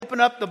open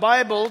up the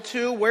Bible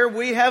to where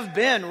we have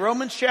been,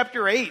 Romans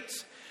chapter 8.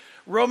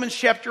 Romans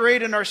chapter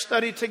 8 in our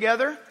study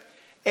together.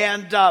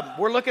 And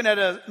we're looking at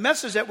a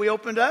message that we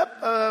opened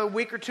up a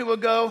week or two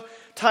ago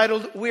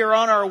titled, We Are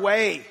On Our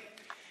Way.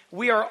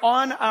 We are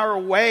on our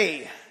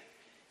way.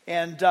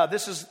 And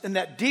this is in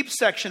that deep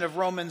section of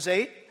Romans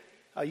 8.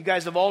 You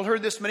guys have all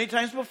heard this many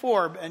times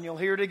before, and you'll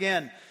hear it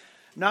again.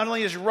 Not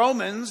only is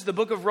Romans, the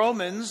book of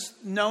Romans,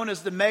 known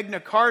as the Magna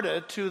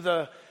Carta to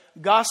the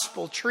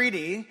gospel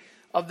treaty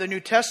of the New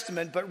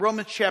Testament, but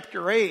Romans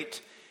chapter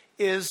 8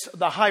 is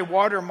the high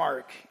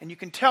watermark, and you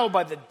can tell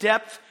by the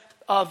depth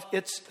of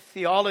its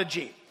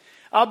theology.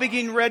 I'll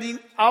begin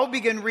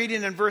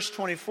reading in verse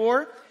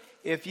 24.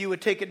 If you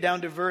would take it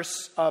down to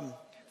verse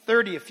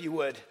 30, if you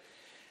would.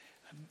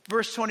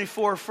 Verse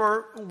 24,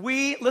 for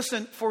we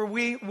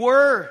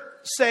were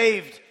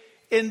saved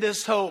in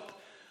this hope,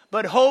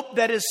 but hope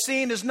that is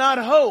seen is not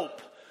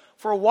hope.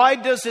 For why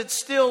does it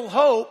still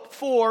hope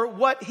for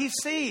what he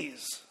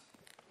sees?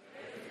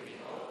 If we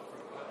hope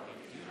for what we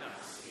do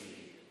not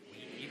see,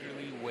 we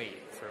eagerly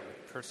wait for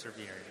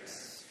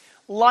perseverance.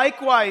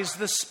 Likewise,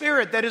 the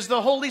Spirit, that is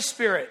the Holy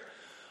Spirit,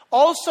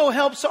 also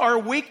helps our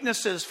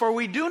weaknesses, for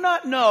we do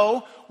not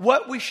know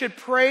what we should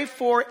pray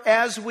for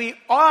as we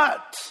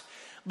ought.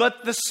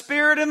 But the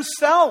Spirit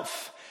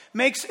himself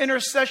makes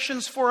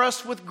intercessions for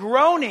us with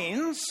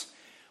groanings,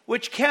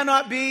 which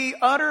cannot be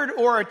uttered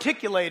or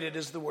articulated,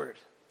 is the word.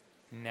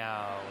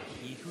 Now,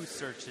 he who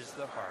searches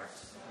the heart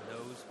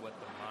knows what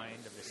the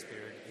mind of the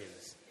Spirit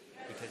is,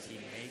 because he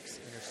makes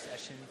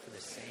intercession for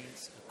the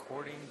saints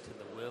according to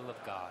the will of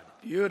God.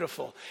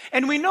 Beautiful.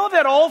 And we know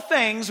that all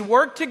things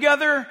work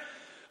together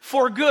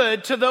for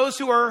good to those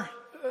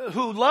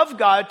who love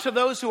God, to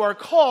those who are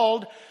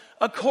called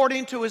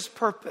according to his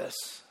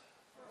purpose.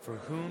 For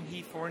whom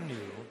he foreknew,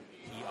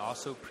 he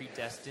also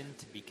predestined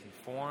to be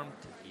conformed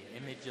to the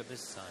image of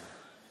his Son,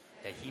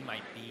 that he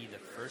might be the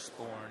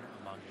firstborn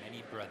among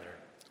many brethren.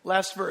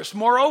 Last verse.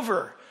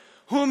 Moreover,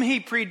 whom he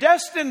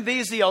predestined,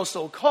 these he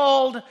also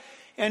called,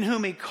 and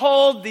whom he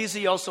called, these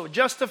he also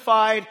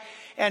justified,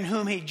 and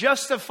whom he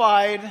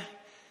justified,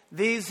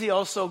 these he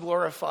also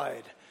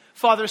glorified.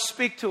 Father,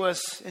 speak to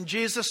us in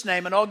Jesus'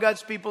 name. And all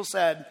God's people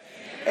said,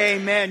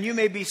 Amen. You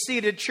may be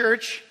seated,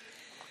 church.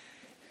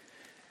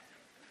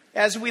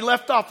 As we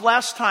left off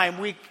last time,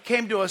 we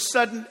came to a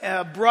sudden,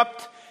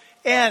 abrupt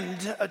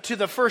end to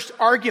the first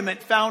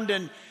argument found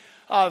in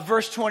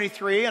verse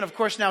 23. And of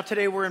course, now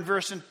today we're in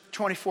verse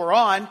 24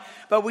 on.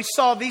 But we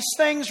saw these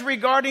things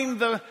regarding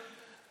the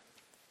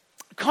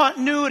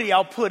continuity,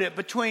 I'll put it,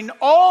 between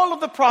all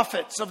of the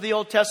prophets of the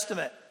Old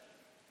Testament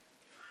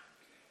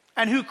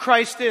and who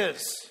Christ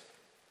is.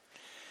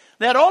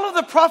 That all of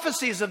the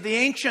prophecies of the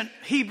ancient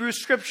Hebrew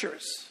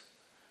scriptures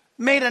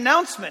made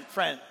announcement,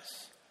 friends.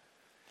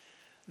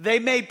 They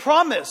made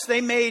promise,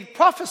 they made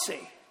prophecy.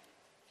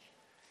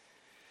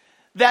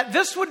 That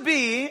this would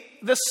be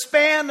the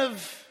span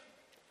of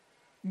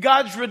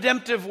God's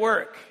redemptive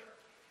work.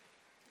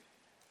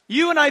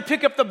 You and I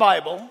pick up the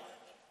Bible,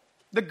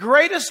 the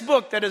greatest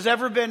book that has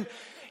ever been,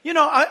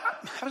 I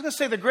was going to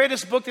say the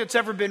greatest book that's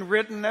ever been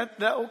written.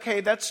 Okay,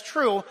 that's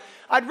true.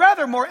 I'd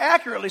rather more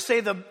accurately say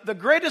the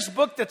greatest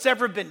book that's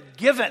ever been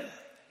given.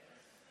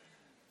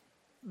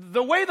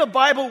 The way the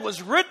Bible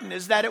was written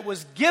is that it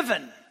was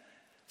given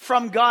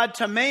from God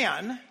to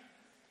man.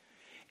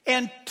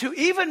 And to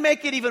even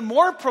make it even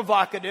more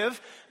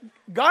provocative,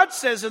 God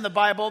says in the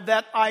Bible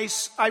that I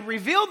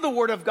revealed the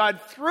word of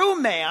God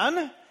through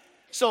man,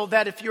 so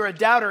that if you're a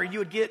doubter, you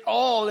would get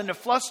all in a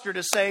fluster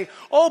to say,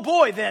 oh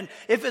boy, then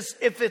if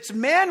it's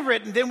man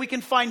written, then we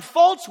can find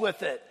faults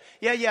with it.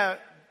 Yeah,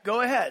 go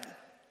ahead.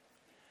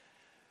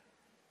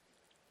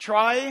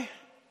 Try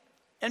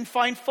and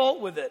find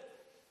fault with it.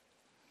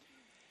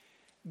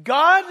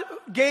 God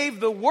gave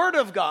the word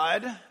of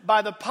God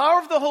by the power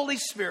of the Holy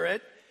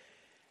Spirit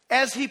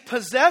as he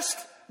possessed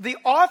the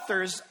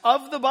authors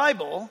of the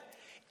Bible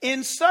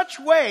in such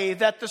way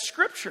that the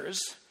scriptures,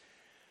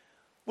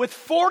 with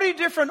 40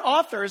 different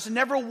authors,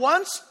 never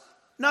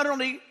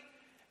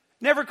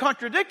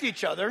contradict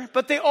each other,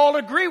 but they all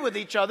agree with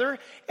each other,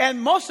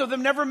 and most of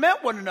them never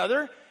met one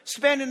another,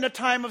 spanning a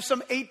time of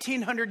some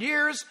 1,800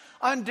 years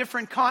on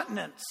different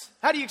continents.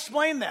 How do you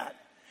explain that?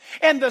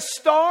 And the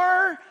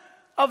star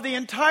of the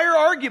entire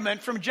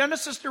argument from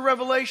Genesis to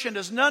Revelation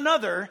is none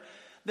other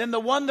than the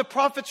one the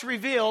prophets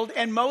revealed,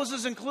 and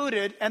Moses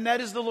included, and that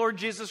is the Lord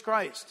Jesus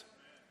Christ.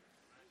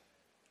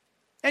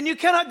 And you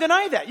cannot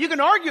deny that. You can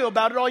argue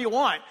about it all you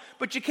want,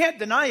 but you can't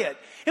deny it.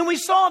 And we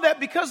saw that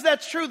because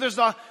that's true, there's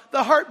the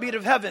heartbeat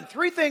of heaven.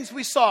 Three things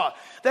we saw.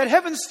 That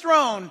heaven's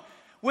throne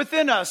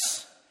within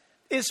us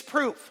is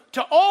proof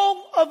to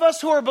all of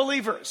us who are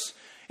believers.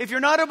 If you're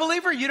not a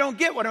believer, you don't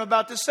get what I'm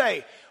about to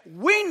say.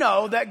 We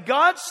know that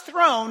God's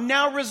throne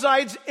now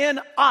resides in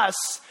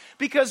us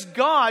because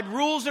God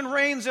rules and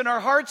reigns in our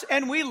hearts,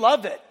 and we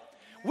love it.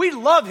 We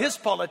love his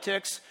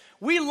politics.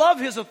 We love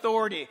his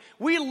authority.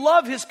 We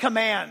love his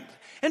command.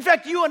 In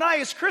fact, you and I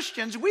as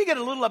Christians, we get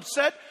a little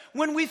upset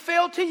when we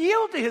fail to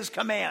yield to his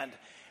command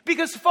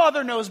because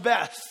Father knows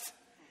best.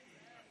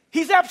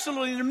 He's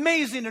absolutely an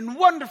amazing and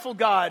wonderful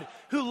God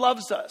who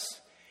loves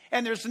us.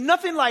 And there's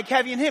nothing like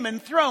having him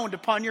enthroned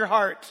upon your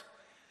heart.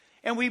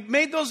 And we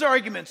made those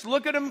arguments.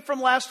 Look at them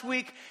from last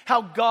week,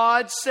 how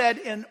God said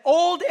in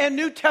Old and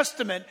New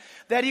Testament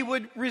that he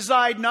would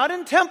reside not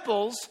in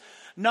temples,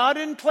 not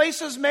in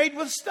places made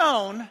with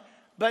stone,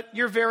 but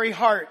your very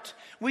heart.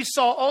 We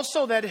saw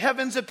also that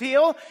heaven's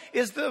appeal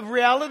is the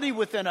reality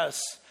within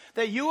us.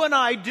 That you and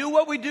I do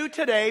what we do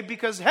today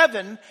because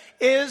heaven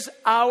is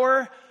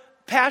our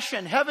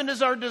passion. Heaven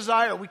is our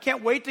desire. We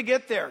can't wait to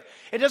get there.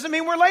 It doesn't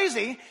mean we're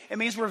lazy. It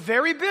means we're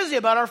very busy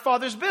about our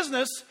Father's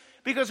business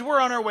because we're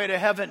on our way to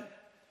heaven.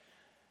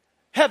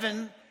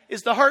 Heaven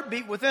is the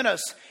heartbeat within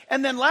us.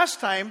 And then last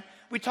time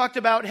we talked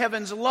about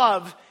heaven's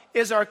love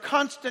is our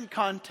constant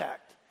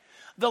contact.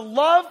 The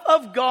love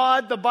of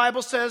God, the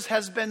Bible says,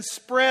 has been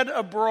spread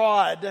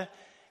abroad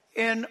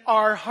in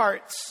our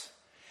hearts.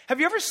 Have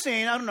you ever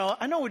seen,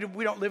 I know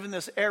we don't live in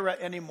this era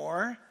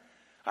anymore.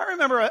 I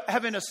remember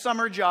having a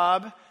summer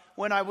job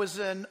when I was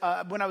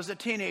a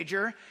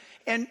teenager,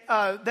 and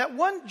that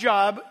one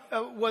job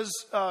was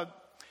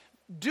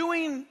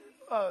doing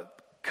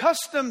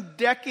custom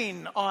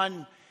decking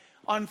on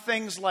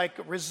things like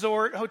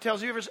resort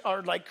hotels.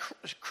 Or like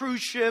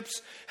cruise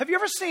ships. Have you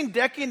ever seen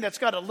decking that's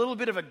got a little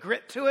bit of a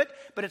grit to it,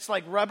 but it's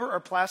like rubber or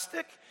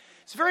plastic?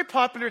 It's very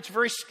popular. It's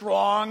very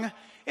strong,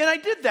 and I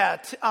did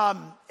that.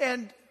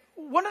 And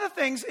one of the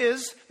things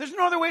is there's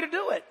no other way to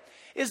do it.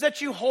 Is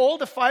that you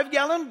hold a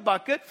 5-gallon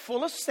bucket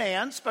full of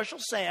sand, special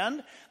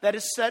sand, that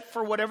is set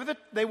for whatever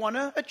they want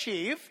to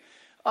achieve,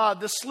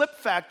 the slip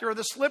factor or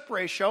the slip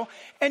ratio,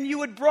 and you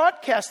would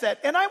broadcast that.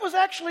 And I was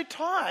actually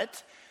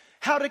taught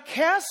how to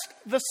cast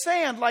the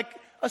sand like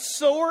a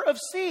sower of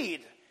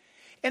seed.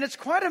 And it's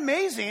quite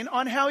amazing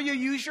on how you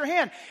use your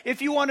hand.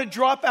 If you want to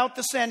drop out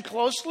the sand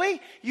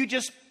closely, you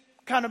just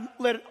kind of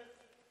let it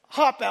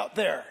hop out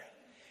there.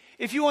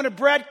 If you want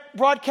to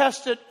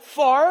broadcast it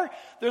far,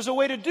 there's a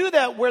way to do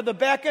that where the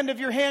back end of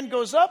your hand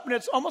goes up and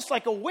it's almost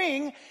like a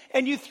wing,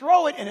 and you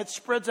throw it and it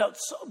spreads out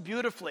so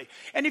beautifully.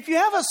 And if you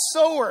have a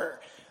sower,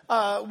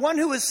 one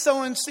who is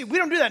sowing seed, we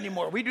don't do that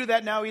anymore. We do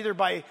that now either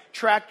by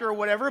tractor or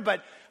whatever,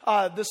 but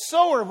the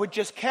sower would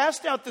just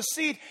cast out the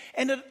seed,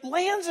 and it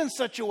lands in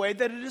such a way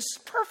that it is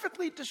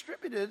perfectly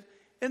distributed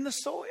in the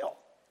soil.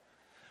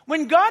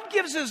 When God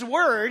gives his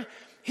word,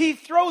 he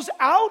throws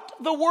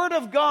out the word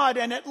of God,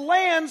 and it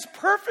lands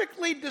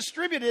perfectly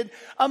distributed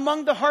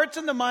among the hearts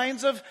and the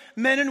minds of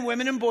men and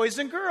women and boys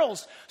and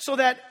girls so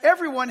that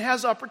everyone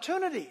has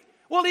opportunity.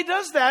 Well, he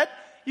does that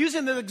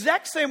using the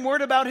exact same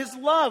word about his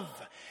love.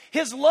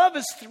 His love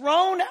is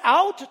thrown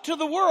out to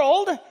the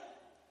world.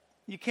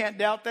 You can't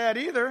doubt that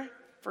either.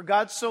 For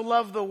God so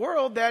loved the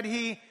world that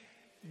he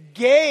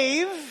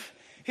gave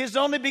his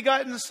only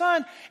begotten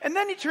Son. And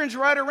then he turns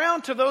right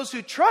around to those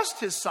who trust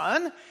his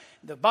Son.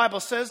 The Bible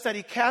says that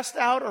he casts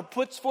out or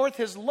puts forth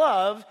his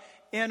love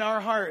in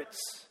our hearts.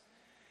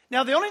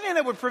 Now, the only thing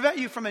that would prevent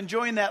you from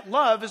enjoying that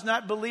love is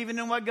not believing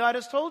in what God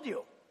has told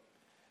you.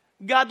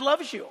 God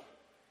loves you.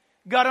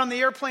 Got on the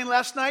airplane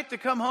last night to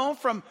come home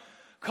from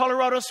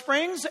Colorado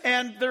Springs,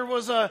 and there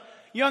was a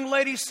young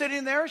lady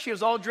sitting there. She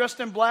was all dressed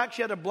in black.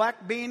 She had a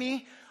black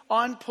beanie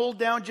on, pulled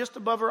down just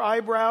above her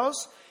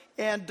eyebrows,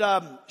 and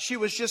she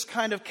was just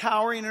kind of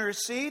cowering in her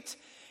seat,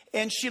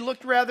 and she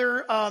looked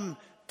rather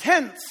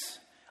tense.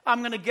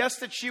 I'm going to guess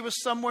that she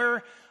was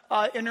somewhere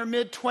in her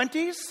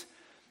mid-20s.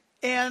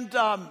 And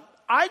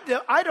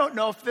I don't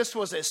know if this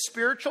was a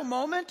spiritual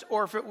moment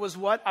or if it was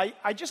what.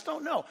 I just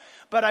don't know.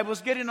 But I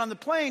was getting on the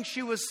plane.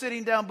 She was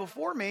sitting down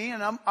before me,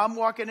 and I'm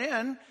walking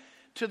in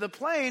to the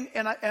plane,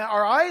 and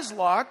our eyes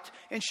locked,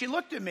 and she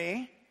looked at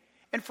me.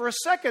 And for a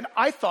second,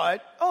 I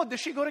thought, oh,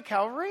 does she go to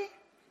Calvary?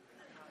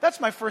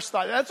 That's my first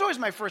thought. That's always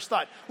my first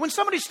thought. When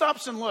somebody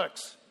stops and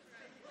looks,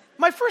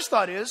 my first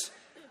thought is,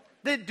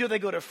 do they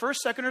go to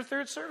first, second, or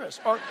third service?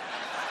 Or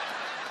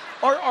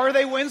are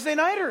they Wednesday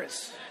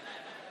nighters?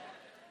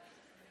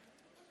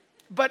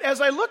 But as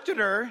I looked at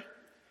her,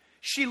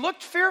 she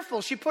looked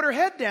fearful. She put her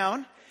head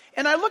down,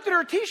 and I looked at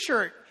her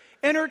t-shirt,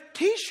 and her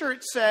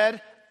t-shirt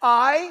said,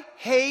 I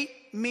hate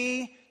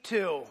me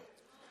too.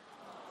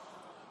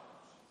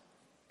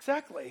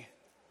 Exactly.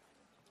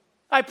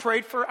 I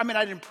prayed for,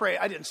 I didn't pray.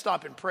 I didn't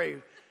stop and pray.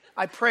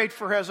 I prayed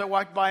for her as I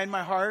walked by in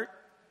my heart.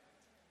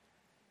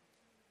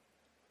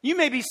 You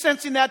may be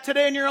sensing that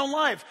today in your own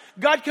life.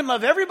 God can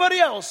love everybody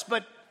else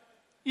but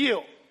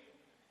you.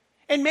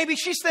 And maybe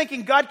she's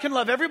thinking, God can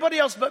love everybody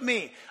else but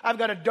me. I've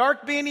got a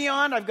dark beanie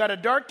on. I've got a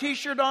dark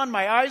t-shirt on.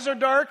 My eyes are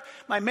dark.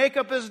 My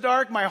makeup is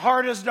dark. My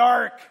heart is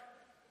dark.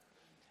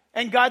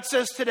 And God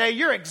says today,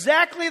 you're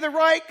exactly the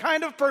right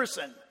kind of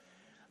person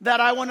that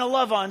I want to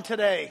love on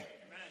today.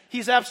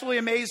 He's absolutely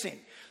amazing.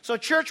 So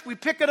church, we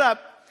pick it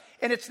up,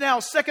 and it's now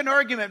second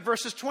argument,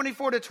 verses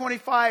 24 to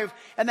 25,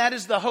 and that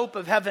is the hope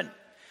of heaven.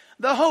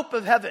 The hope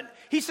of heaven.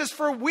 He says,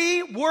 for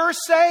we were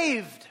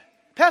saved,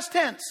 past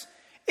tense,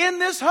 in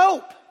this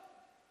hope.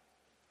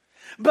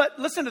 But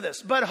listen to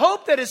this. But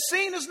hope that is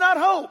seen is not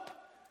hope.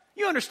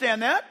 You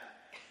understand that?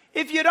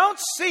 If you don't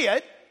see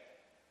it,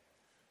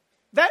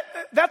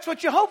 That's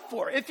what you hope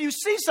for. If you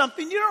see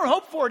something, you don't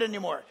hope for it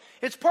anymore.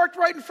 It's parked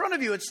right in front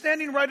of you. It's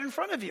standing right in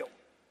front of you.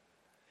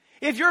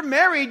 If you're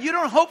married, you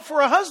don't hope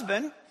for a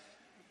husband.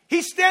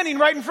 He's standing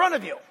right in front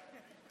of you.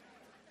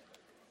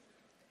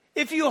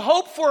 If you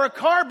hope for a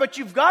car, but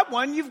you've got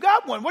one, you've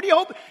got one. What do you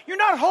hope? You're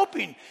not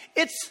hoping.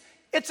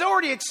 It's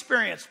already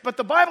experienced. But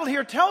the Bible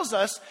here tells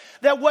us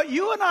that what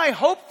you and I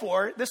hope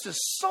for, this is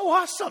so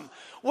awesome.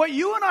 What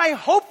you and I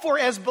hope for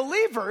as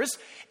believers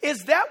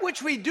is that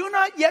which we do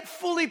not yet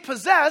fully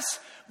possess,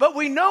 but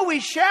we know we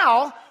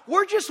shall.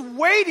 We're just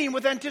waiting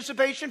with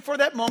anticipation for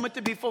that moment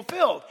to be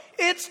fulfilled.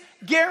 It's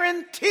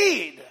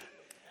guaranteed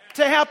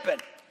to happen.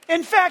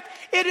 In fact,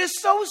 it is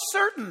so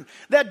certain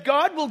that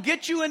God will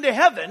get you into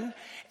heaven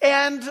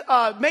and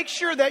make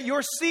sure that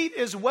your seat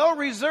is well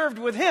reserved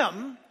with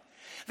Him,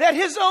 that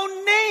His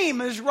own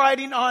name is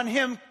riding on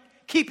Him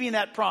keeping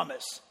that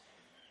promise.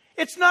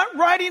 It's not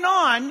riding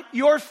on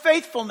your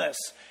faithfulness.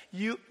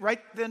 You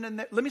right then and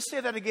there. Let me say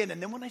that again,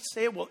 and then when I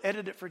say it, we'll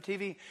edit it for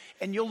TV,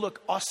 and you'll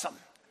look awesome.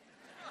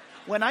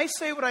 When I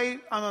say what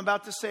I'm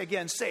about to say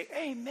again, say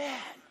amen.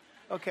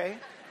 Okay?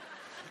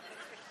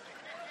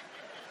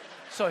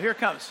 So here it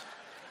comes.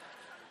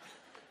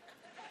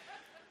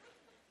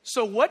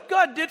 So what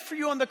God did for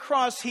you on the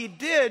cross, He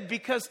did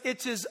because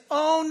it's His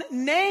own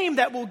name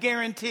that will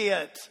guarantee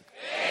it.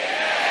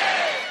 Amen.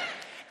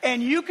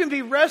 And you can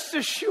be rest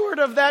assured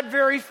of that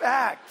very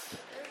fact.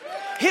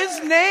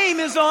 His name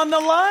is on the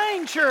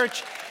line,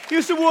 church.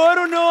 You say, well, I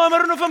don't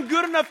know if I'm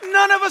good enough.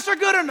 None of us are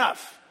good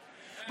enough.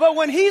 But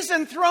when He's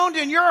enthroned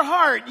in your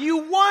heart,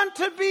 you want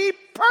to be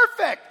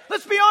perfect.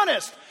 Let's be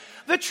honest.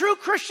 The true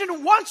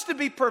Christian wants to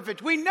be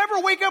perfect. We never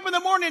wake up in the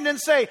morning and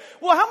say,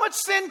 well, how much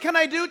sin can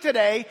I do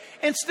today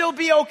and still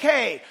be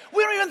okay?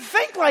 We don't even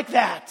think like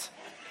that.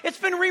 It's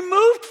been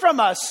removed from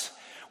us.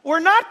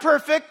 We're not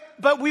perfect,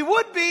 but we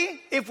would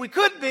be if we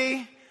could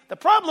be. The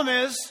problem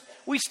is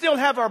we still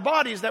have our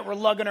bodies that we're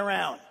lugging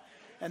around.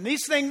 And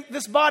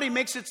this body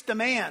makes its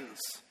demands.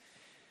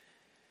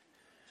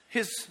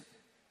 His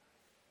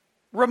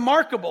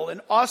remarkable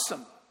and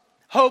awesome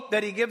hope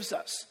that He gives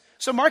us.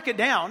 So mark it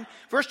down.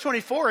 Verse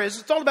 24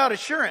 it's all about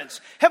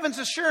assurance. Heaven's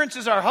assurance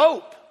is our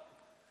hope.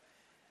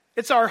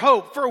 It's our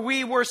hope, for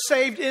we were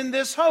saved in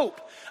this hope.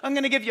 I'm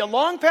going to give you a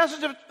long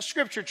passage of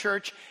Scripture,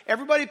 church.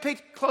 Everybody pay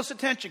close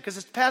attention because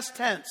it's past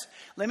tense.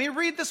 Let me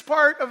read this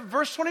part of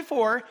verse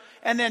 24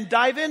 and then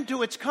dive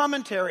into its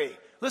commentary.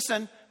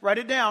 Listen, write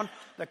it down.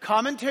 The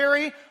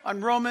commentary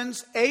on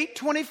Romans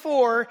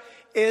 8:24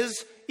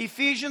 is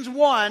Ephesians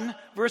 1,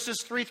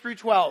 verses 3 through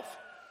 12.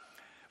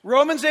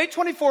 Romans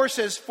 8:24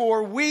 says,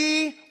 for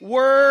we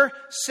were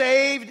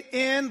saved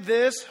in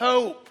this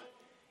hope.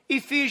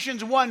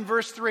 Ephesians 1,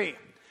 verse 3.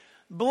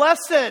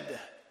 Blessed,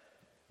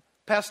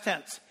 past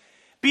tense,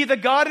 be the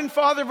God and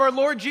Father of our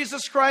Lord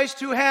Jesus Christ,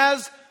 who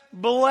has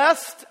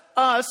blessed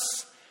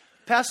us,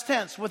 past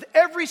tense, with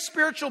every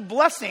spiritual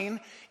blessing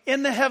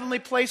in the heavenly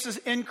places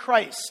in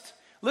Christ.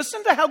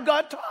 Listen to how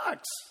God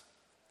talks.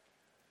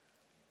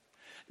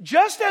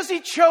 Just as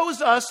He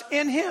chose us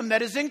in Him,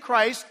 that is in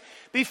Christ,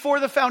 before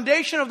the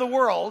foundation of the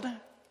world.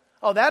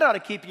 Oh, that ought to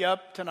keep you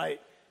up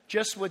tonight,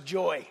 just with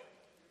joy.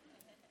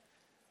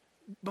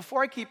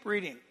 Before I keep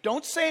reading,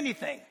 don't say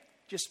anything,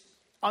 just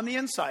on the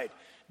inside.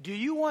 Do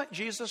you want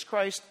Jesus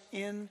Christ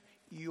in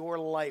your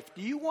life?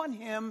 Do you want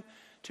Him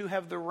to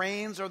have the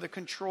reins or the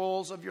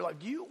controls of your life?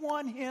 Do you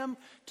want Him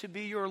to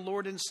be your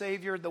Lord and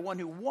Savior, the one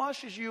who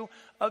washes you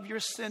of your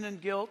sin and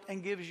guilt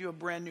and gives you a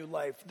brand new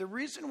life? The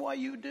reason why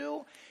you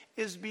do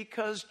is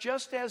because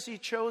just as He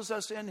chose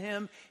us in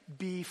Him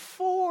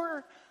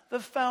before the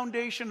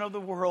foundation of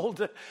the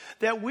world,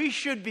 that we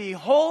should be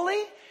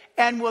holy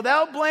and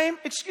without blame.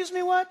 Excuse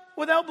me, what?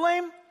 Without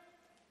blame?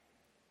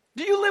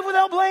 Do you live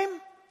without blame?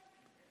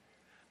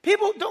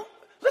 People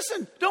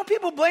don't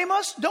people blame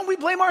us? Don't we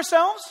blame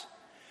ourselves?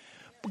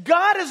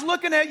 God is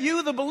looking at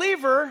you, the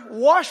believer,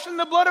 washed in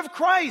the blood of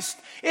Christ.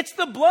 It's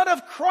the blood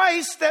of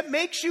Christ that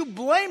makes you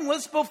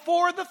blameless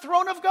before the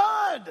throne of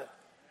God.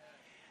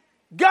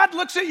 God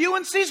looks at you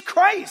and sees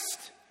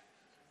Christ.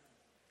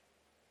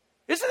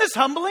 Isn't this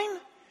humbling?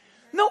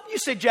 No, you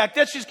say, Jack,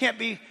 that just can't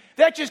be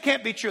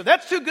true.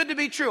 That's too good to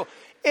be true.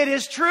 It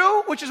is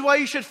true, which is why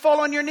you should fall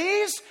on your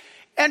knees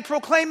and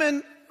proclaim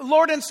Him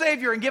Lord and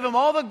Savior and give Him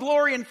all the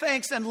glory and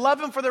thanks and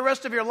love Him for the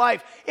rest of your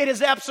life. It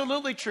is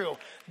absolutely true.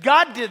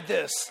 God did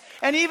this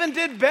and even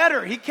did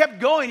better. He kept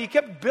going. He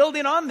kept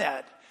building on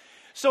that.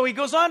 So He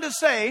goes on to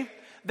say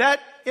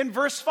that in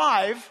verse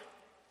 5,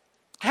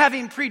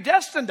 having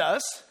predestined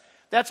us,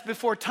 that's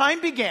before time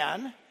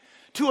began,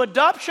 to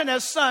adoption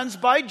as sons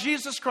by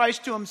Jesus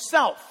Christ to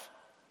Himself.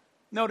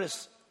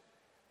 Notice,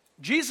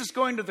 Jesus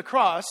going to the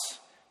cross,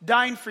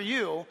 dying for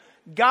you,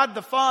 God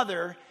the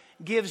Father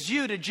gives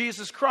you to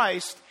Jesus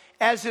Christ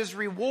as His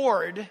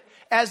reward,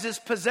 as His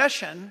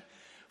possession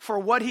for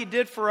what He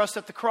did for us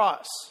at the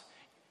cross.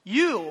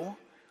 You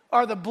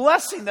are the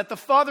blessing that the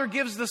Father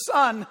gives the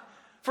Son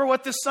for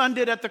what the Son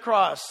did at the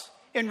cross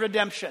in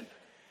redemption.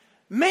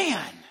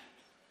 Man,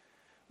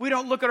 we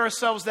don't look at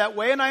ourselves that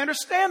way, and I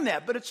understand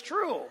that, but it's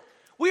true.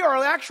 We are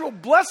an actual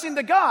blessing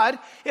to God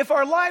if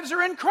our lives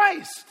are in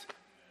Christ.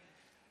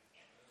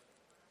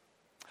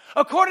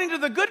 According to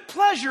the good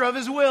pleasure of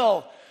his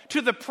will,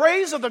 to the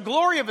praise of the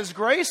glory of his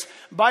grace,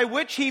 by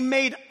which he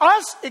made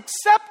us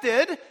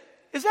accepted.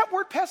 Is that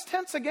word past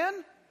tense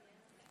again?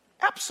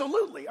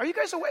 Absolutely. Are you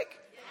guys awake?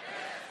 Yes.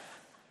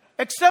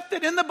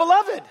 Accepted in the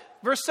beloved.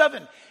 Verse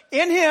 7.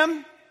 In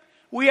him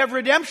we have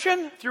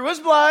redemption through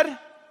his blood,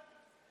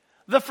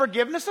 the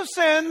forgiveness of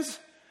sins,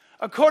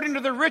 according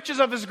to the riches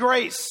of his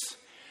grace,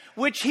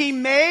 which he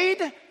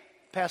made,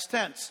 past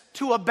tense,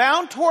 to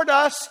abound toward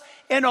us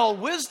in all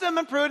wisdom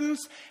and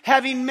prudence,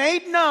 having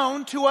made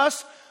known to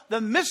us the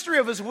mystery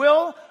of his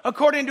will,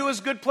 according to his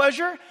good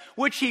pleasure,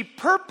 which he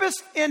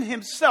purposed in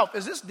himself.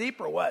 Is this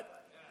deep or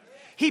what?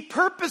 He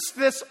purposed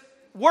this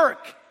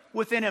work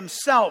within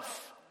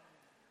himself.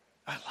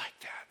 I like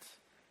that.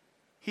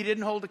 He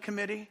didn't hold a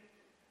committee.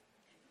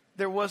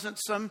 There wasn't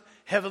some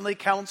heavenly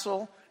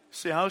council.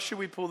 See, how should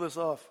we pull this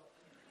off?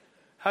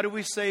 How do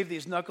we save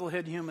these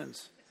knucklehead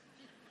humans?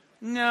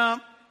 No,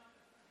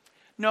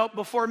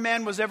 before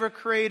man was ever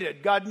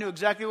created, God knew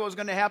exactly what was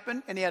going to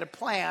happen, and he had a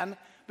plan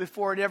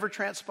before it ever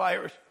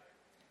transpired.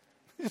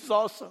 It's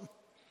awesome.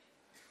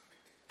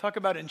 Talk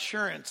about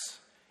insurance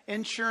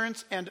and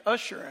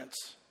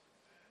assurance.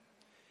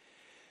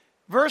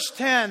 Verse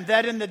 10,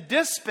 that in the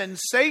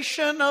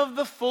dispensation of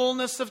the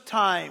fullness of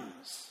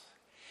times,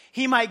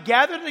 he might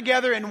gather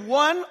together in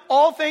one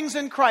all things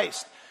in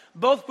Christ,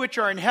 both which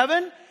are in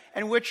heaven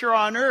and which are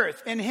on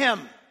earth, in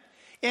him.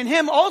 In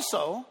him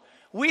also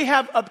we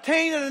have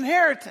obtained an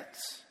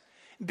inheritance,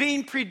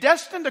 being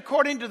predestined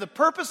according to the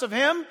purpose of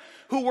him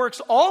who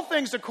works all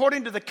things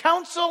according to the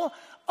counsel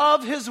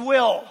of his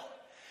will,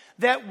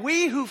 that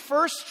we who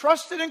first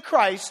trusted in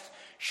Christ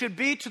should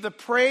be to the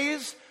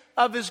praise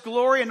of his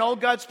glory. And all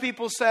God's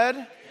people said,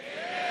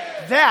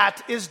 yeah.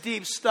 That is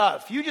deep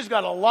stuff. You just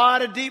got a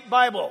lot of deep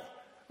Bible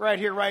right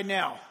here, right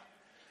now.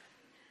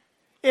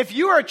 If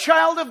you are a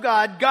child of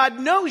God, God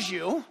knows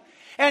you,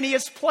 and he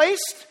has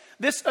placed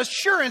this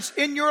assurance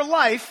in your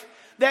life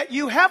that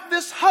you have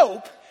this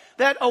hope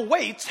that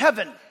awaits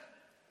heaven.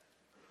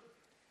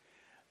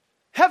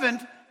 Heaven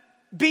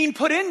being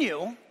put in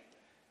you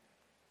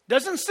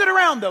doesn't sit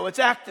around, though. It's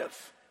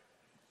active.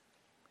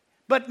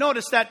 But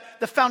notice that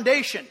the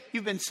foundation,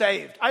 you've been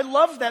saved. I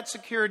love that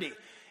security.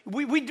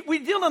 We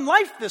deal in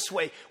life this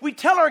way. We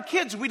tell our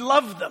kids we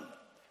love them.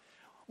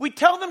 We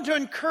tell them to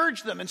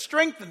encourage them and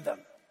strengthen them.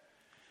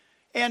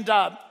 And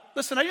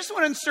listen, I just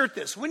want to insert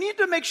this. We need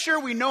to make sure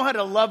we know how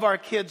to love our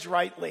kids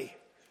rightly.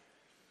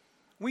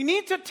 We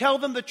need to tell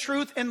them the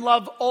truth in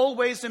love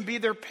always and be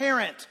their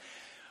parent.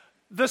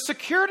 The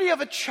security of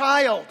a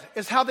child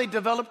is how they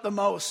develop the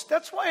most.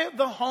 That's why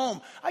the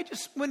home.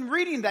 When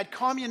reading that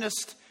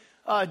communist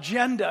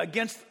agenda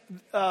against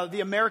the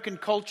American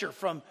culture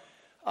from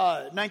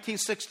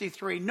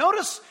 1963,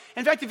 notice,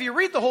 in fact, if you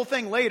read the whole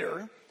thing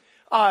later,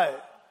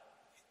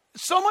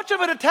 so much of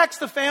it attacks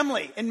the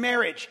family and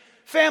marriage,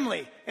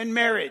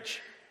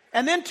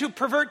 and then to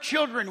pervert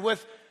children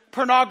with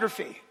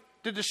pornography,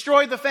 to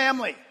destroy the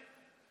family.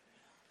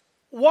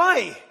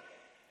 Why?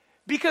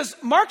 Because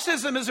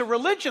Marxism is a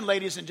religion,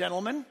 ladies and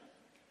gentlemen.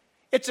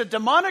 It's a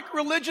demonic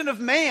religion of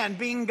man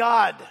being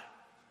God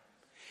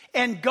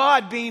and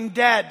God being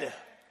dead.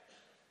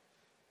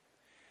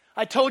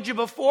 I told you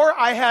before,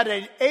 I had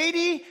an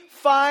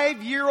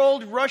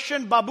 85-year-old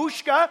Russian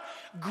babushka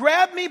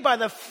grab me by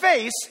the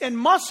face in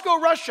Moscow,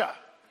 Russia,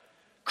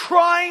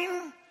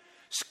 crying,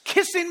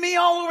 kissing me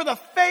all over the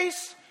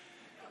face,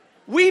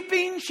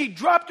 weeping. She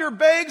dropped her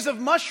bags of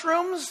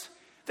mushrooms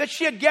that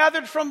she had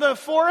gathered from the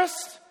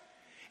forest.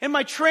 And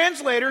my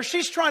translator,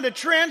 she's trying to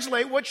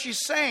translate what she's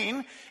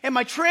saying, and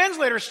my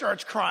translator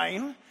starts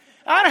crying.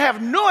 I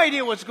have no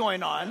idea what's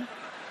going on.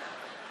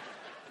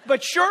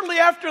 But shortly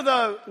after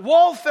the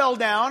wall fell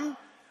down,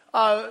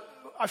 I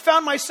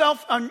found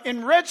myself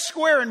in Red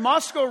Square in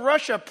Moscow,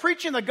 Russia,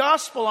 preaching the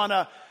gospel on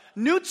a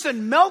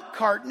Knudsen milk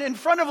carton in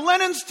front of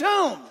Lenin's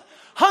tomb.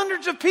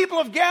 Hundreds of people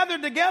have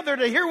gathered together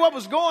to hear what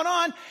was going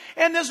on.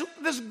 And this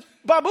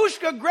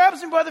babushka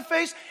grabs me by the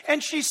face,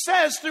 and she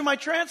says through my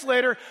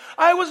translator,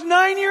 I was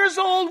 9 years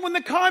old when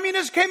the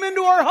communists came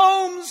into our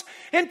homes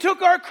and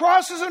took our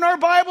crosses and our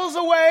Bibles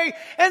away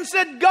and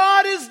said,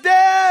 God is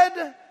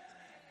dead.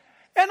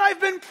 And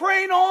I've been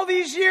praying all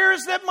these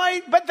years that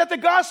the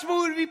gospel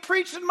would be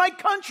preached in my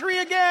country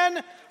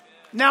again.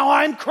 Now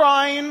I'm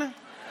crying.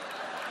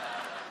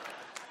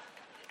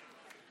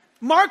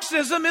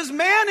 Marxism is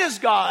man is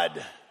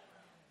God.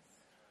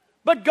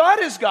 But God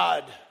is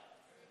God.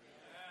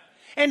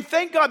 And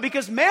thank God,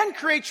 because man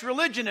creates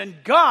religion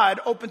and God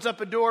opens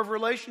up a door of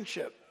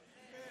relationship.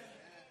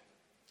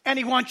 And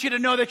he wants you to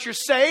know that you're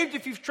saved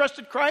if you've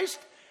trusted Christ.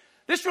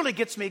 This really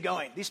gets me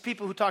going. These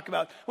people who talk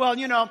about, well,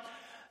 you know,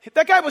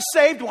 that guy was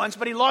saved once,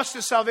 but he lost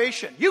his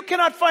salvation. You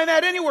cannot find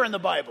that anywhere in the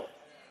Bible.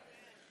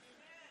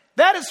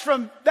 That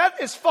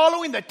is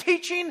following the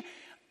teaching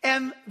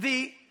and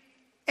the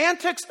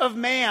antics of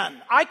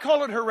man. I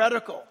call it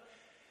heretical.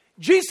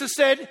 Jesus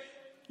said,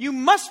 You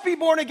must be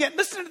born again.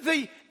 Listen to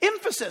the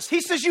emphasis.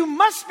 He says you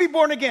must be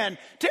born again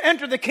to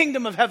enter the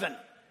kingdom of heaven.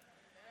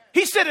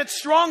 He said it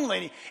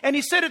strongly, and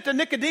he said it to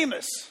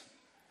Nicodemus.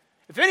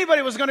 If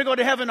anybody was going to go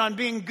to heaven on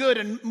being good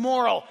and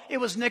moral, it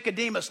was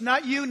Nicodemus.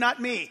 Not you,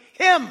 not me.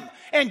 Him.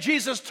 And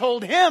Jesus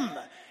told him,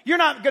 you're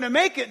not going to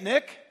make it,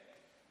 Nick.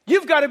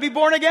 You've got to be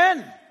born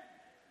again.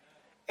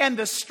 And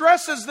the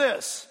stress is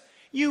this.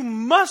 You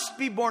must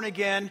be born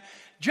again.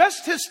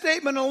 Just his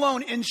statement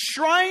alone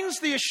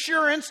enshrines the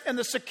assurance and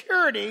the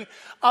security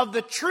of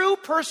the true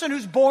person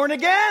who's born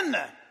again.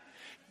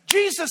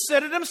 Jesus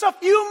said it himself.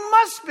 You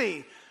must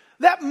be.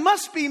 That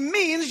must be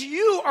means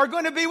you are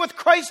going to be with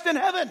Christ in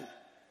heaven.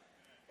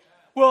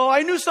 Well,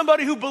 I knew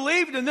somebody who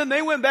believed and then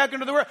they went back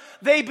into the world.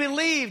 They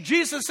believed.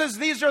 Jesus says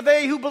these are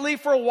they who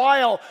believe for a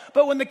while.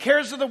 But when the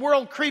cares of the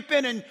world creep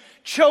in and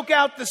choke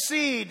out the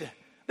seed,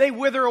 they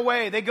wither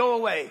away. They go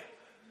away.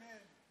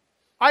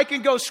 I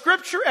can go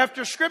scripture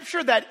after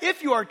scripture that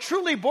if you are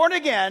truly born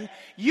again,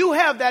 you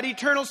have that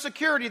eternal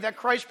security that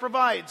Christ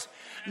provides.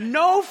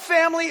 No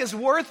family is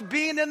worth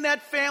being in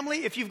that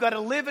family if you've got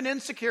to live in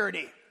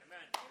insecurity.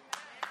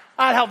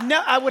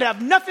 I would have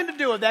nothing to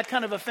do with that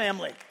kind of a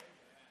family.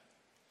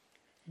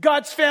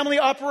 God's family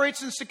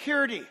operates in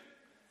security.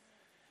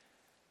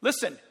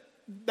 Listen,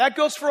 that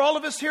goes for all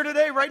of us here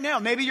today, right now.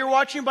 Maybe you're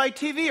watching by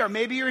TV, or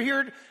maybe you're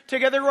here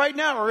together right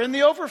now, or in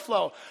the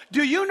overflow.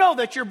 Do you know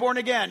that you're born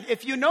again?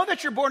 If you know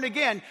that you're born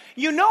again,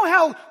 you know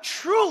how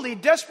truly,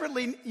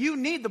 desperately you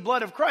need the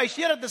blood of Christ.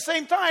 Yet at the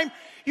same time,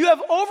 you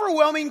have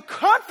overwhelming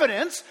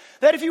confidence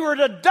that if you were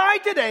to die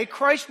today,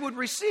 Christ would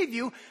receive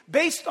you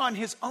based on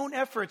his own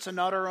efforts and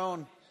not our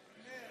own.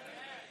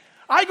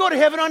 I go to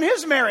heaven on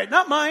his merit,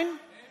 not mine.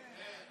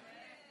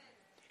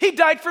 He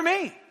died for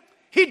me.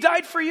 He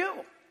died for you.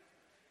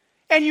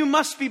 And you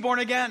must be born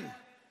again.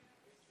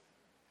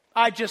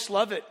 I just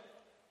love it.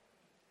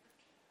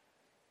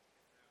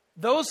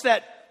 Those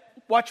that,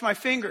 watch my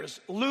fingers,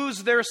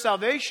 lose their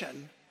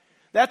salvation,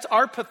 that's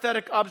our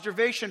pathetic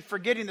observation,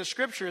 forgetting the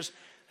scriptures,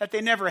 that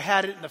they never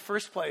had it in the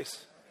first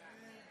place.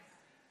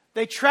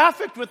 They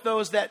trafficked with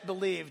those that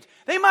believed.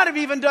 They might have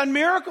even done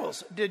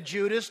miracles. Did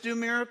Judas do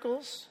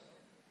miracles?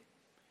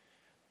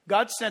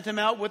 God sent him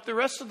out with the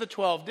rest of the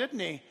 12, didn't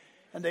he?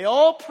 And they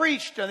all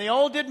preached and they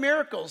all did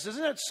miracles.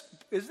 Isn't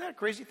that a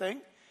crazy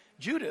thing?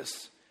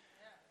 Judas,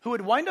 who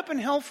would wind up in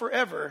hell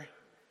forever,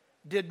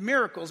 did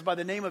miracles by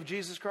the name of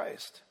Jesus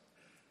Christ.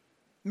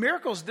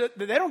 Miracles, they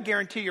don't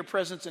guarantee your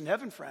presence in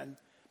heaven, friend.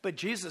 But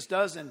Jesus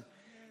does, and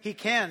he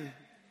can.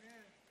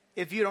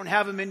 If you don't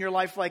have him in your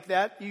life like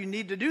that, you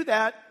need to do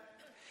that.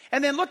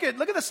 And then look at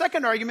the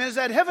second argument, is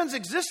that heaven's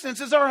existence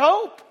is our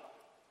hope.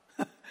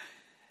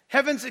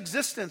 Heaven's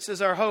existence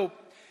is our hope.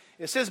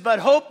 It says, but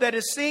hope that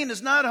is seen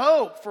is not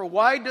hope. For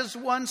why does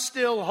one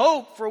still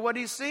hope for what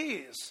he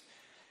sees?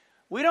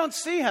 We don't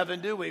see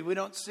heaven, do we? We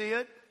don't see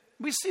it.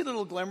 We see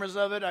little glimmers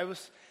of it. I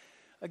was,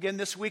 again,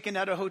 this weekend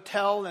at a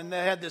hotel, and they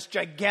had this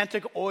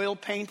gigantic oil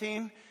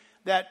painting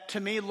that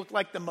to me looked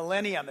like the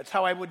millennium. It's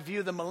how I would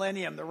view the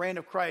millennium, the reign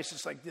of Christ.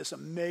 It's like this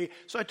amazing.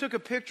 So I took a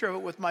picture of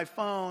it with my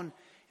phone,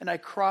 and I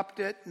cropped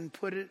it and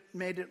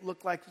made it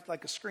look like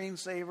a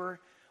screensaver.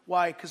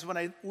 Why? Because when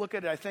I look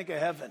at it, I think of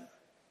heaven.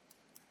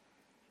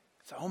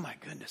 So, oh my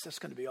goodness, that's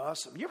going to be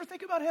awesome. You ever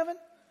think about heaven?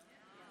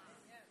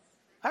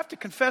 I have to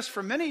confess,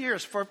 for many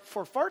years, for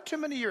far too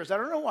many years, I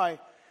don't know why,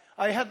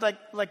 I had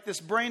like this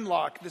brain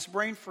lock, this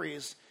brain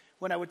freeze.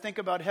 When I would think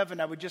about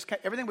heaven,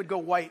 everything would go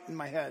white in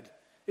my head.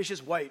 It's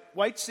just white.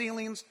 White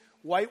ceilings,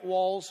 white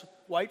walls,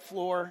 white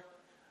floor,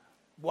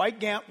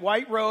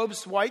 white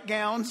robes, white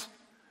gowns.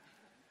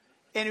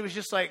 And it was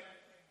just like,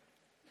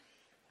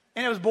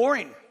 and it was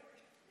boring.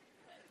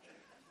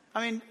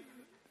 I mean,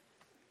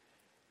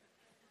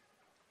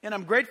 and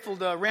I'm grateful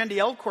to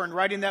Randy Alcorn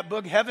writing that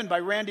book, Heaven, by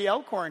Randy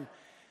Alcorn,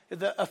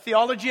 A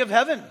Theology of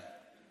Heaven.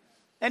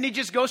 And he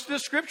just goes to the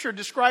scripture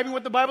describing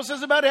what the Bible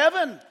says about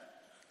heaven.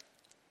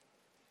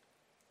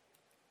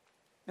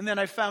 And then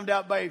I found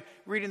out by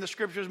reading the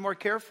scriptures more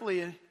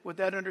carefully with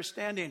that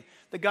understanding,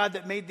 the God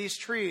that made these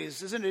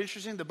trees. Isn't it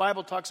interesting? The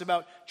Bible talks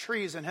about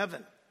trees in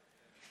heaven.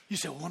 You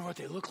say, well, I wonder what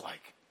they look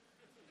like.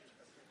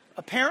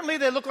 Apparently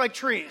they look like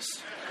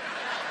trees.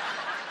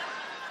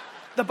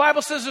 The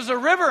Bible says there's a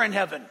river in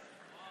heaven.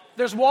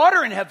 There's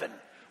water in heaven.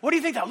 What do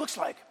you think that looks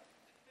like?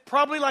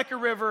 Probably like a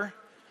river,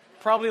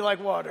 probably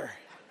like water.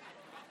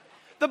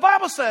 The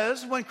Bible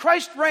says when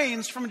Christ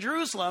reigns from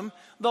Jerusalem,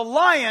 the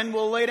lion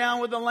will lay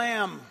down with the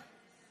lamb.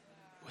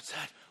 What's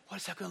that? What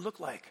is that going to look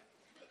like?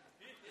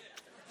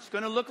 It's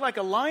going to look like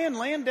a lion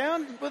laying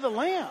down with a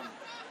lamb.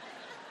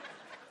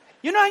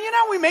 You know,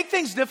 we make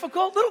things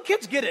difficult. Little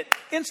kids get it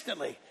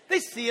instantly. They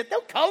see it. They'll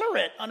color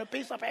it on a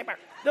piece of paper.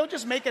 They'll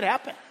just make it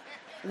happen.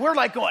 We're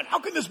like going, how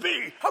can this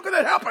be? How can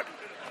that happen?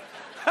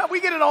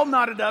 We get it all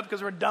knotted up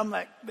because we're dumb.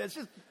 That's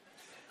just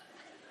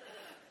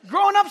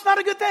growing up's not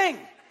a good thing.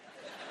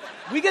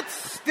 We get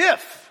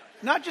stiff,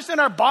 not just in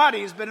our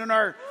bodies, but in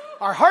our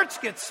hearts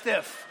get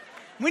stiff.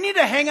 We need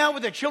to hang out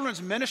with the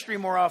children's ministry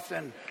more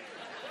often.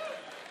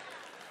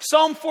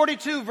 Psalm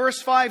 42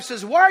 verse 5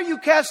 says, "Why are you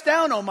cast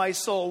down, O my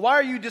soul? Why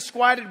are you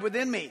disquieted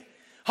within me?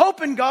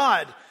 Hope in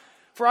God,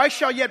 for I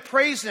shall yet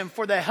praise him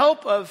for the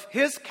help of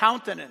his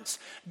countenance."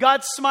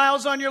 God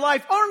smiles on your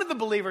life. Only the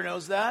believer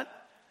knows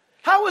that.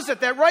 How is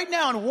it that right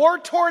now in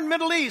war-torn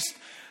Middle East,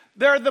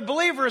 there are the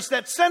believers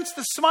that sense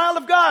the smile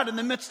of God in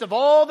the midst of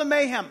all the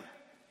mayhem,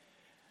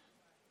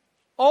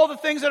 all the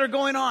things that are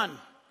going on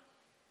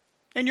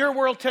in your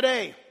world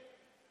today?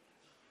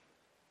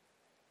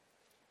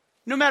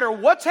 No matter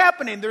what's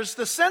happening, there's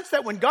the sense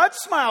that when God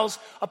smiles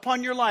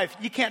upon your life,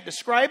 you can't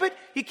describe it,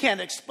 you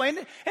can't explain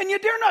it, and you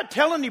dare not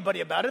tell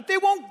anybody about it. They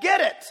won't get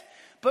it.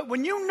 But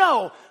when you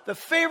know the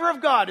favor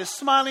of God is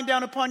smiling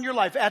down upon your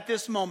life at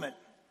this moment,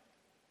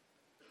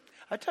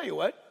 I tell you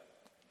what,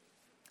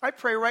 I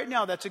pray right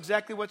now that's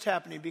exactly what's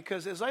happening,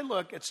 because as I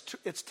look,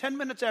 it's 10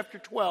 minutes after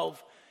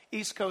 12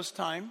 East Coast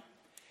time,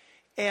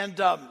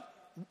 and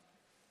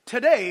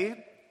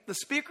today the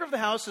Speaker of the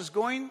House is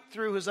going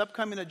through his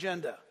upcoming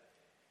agenda.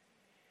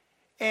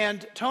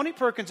 And Tony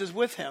Perkins is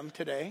with him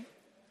today.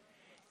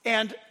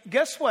 And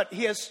guess what?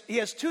 He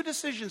has two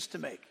decisions to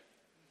make.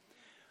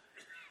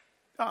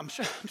 Oh, I'm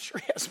sure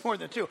he has more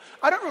than two.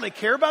 I don't really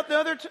care about the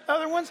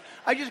other ones.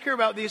 I just care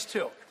about these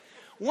two.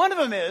 One of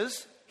them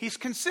is he's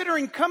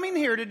considering coming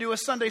here to do a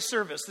Sunday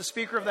service, the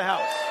Speaker of the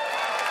House.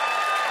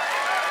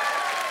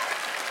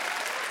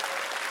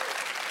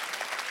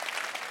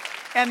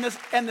 And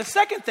the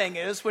second thing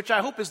is, which I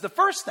hope is the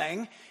first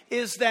thing,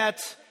 is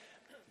that,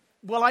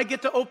 well, I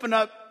get to open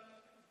up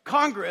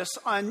Congress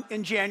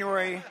in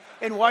January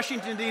in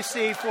Washington,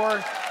 D.C.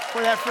 for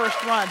that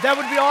first run. That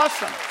would be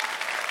awesome.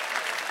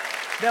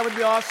 That would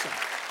be awesome.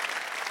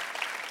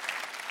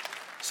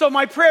 So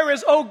my prayer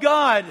is, oh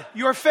God,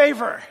 your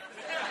favor.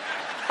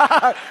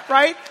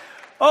 Right?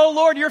 Oh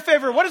Lord, your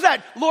favor. What is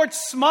that? Lord,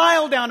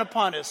 smile down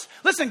upon us.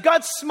 Listen,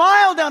 God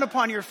smile down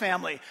upon your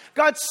family.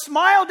 God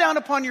smile down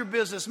upon your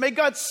business. May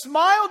God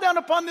smile down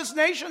upon this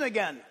nation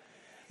again.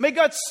 May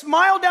God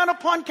smile down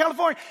upon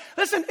California.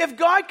 Listen, if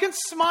God can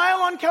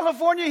smile on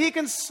California, he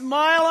can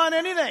smile on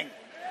anything.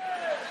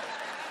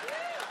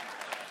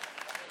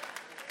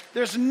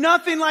 There's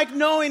nothing like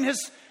knowing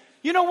his...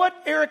 You know what?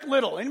 Eric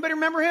Liddell. Anybody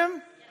remember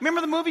him?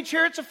 Remember the movie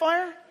Chariots of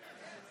Fire?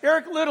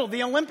 Eric Liddell,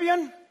 the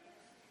Olympian.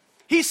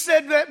 He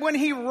said that when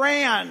he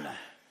ran,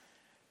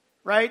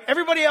 right?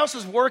 Everybody else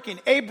is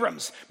working.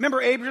 Abrams.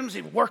 Remember Abrams?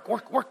 He'd work.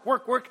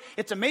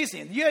 It's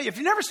amazing. Yeah, if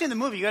you've never seen the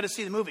movie, you got to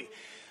see the movie.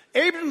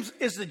 Abrams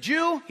is the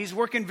Jew. He's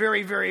working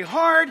very, very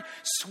hard,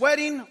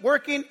 sweating,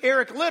 working.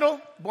 Eric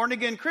Liddell,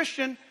 born-again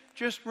Christian,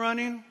 just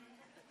running.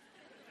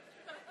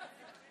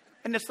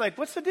 And it's like,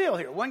 what's the deal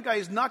here? One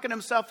guy's knocking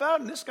himself out,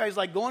 and this guy's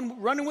like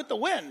running with the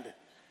wind.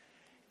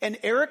 And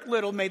Eric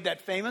Liddell made that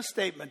famous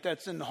statement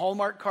that's in the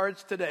Hallmark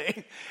cards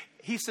today.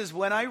 He says,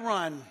 when I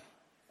run,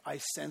 I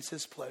sense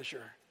his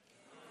pleasure.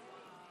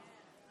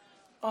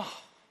 Oh,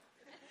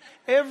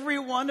 every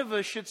one of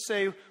us should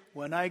say,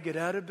 when I get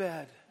out of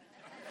bed,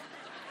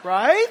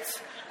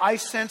 right? I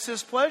sense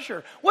his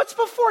pleasure. What's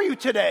before you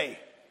today?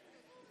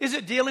 Is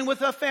it dealing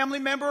with a family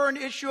member or an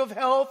issue of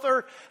health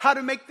or how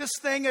to make this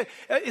thing?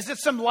 Is it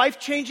some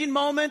life-changing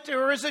moment,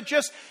 or is it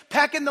just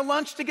packing the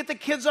lunch to get the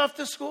kids off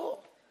to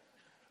school?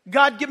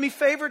 God, give me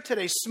favor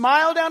today.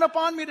 Smile down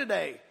upon me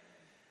today.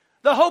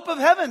 The hope of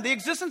heaven, the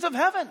existence of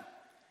heaven.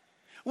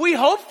 We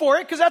hope for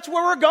it because that's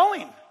where we're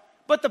going.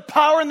 But the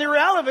power and the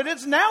reality of it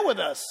is now with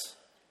us.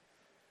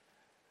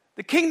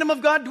 The kingdom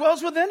of God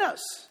dwells within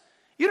us.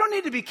 You don't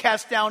need to be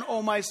cast down,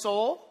 oh my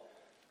soul.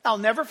 I'll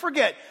never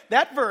forget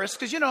that verse,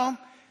 because,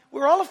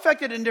 we're all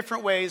affected in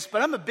different ways,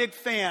 but I'm a big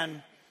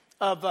fan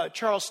of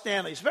Charles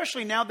Stanley,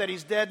 especially now that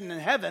he's dead and in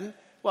heaven.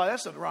 Well,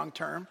 that's the wrong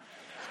term.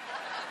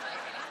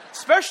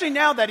 Especially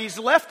now that he's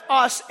left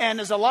us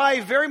and is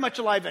alive, very much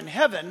alive in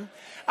heaven.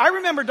 I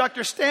remember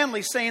Dr.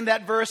 Stanley saying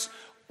that verse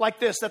like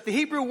this, that the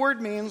Hebrew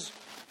word means,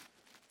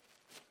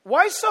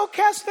 why so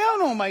cast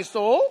down, oh my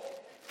soul?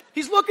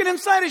 He's looking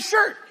inside his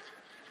shirt.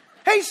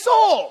 Hey,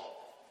 soul.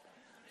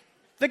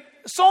 The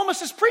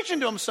psalmist is preaching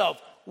to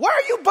himself. Why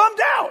are you bummed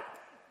out?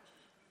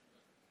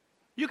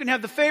 You can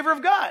have the favor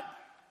of God.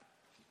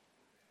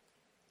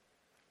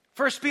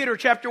 1 Peter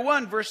chapter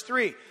 1, verse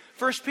 3.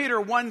 1 Peter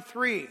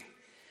 1:3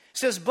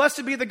 says,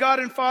 blessed be the God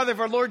and Father of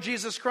our Lord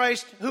Jesus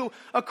Christ, who,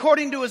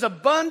 according to his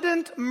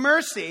abundant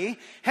mercy,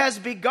 has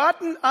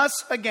begotten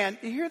us again.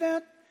 You hear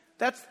that?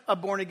 That's a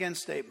born-again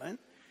statement.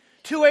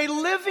 To a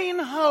living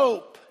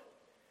hope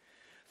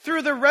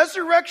through the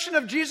resurrection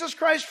of Jesus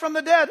Christ from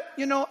the dead.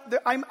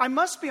 I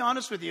must be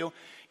honest with you.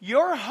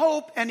 Your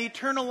hope and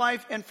eternal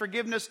life and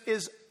forgiveness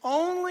is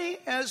only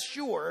as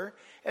sure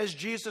as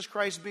Jesus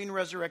Christ being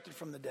resurrected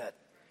from the dead.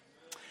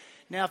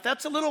 Now, if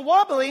that's a little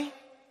wobbly,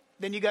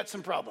 then you got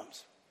some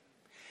problems.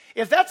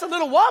 If that's a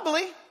little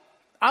wobbly,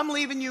 I'm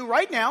leaving you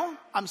right now.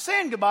 I'm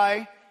saying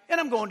goodbye, and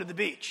I'm going to the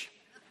beach.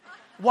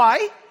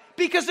 Why?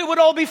 Because it would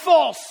all be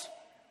false.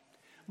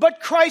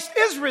 But Christ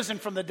is risen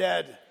from the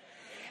dead.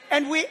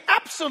 And we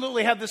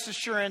absolutely have this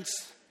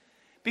assurance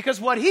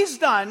because what he's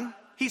done,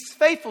 he's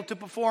faithful to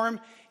perform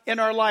in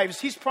our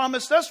lives. He's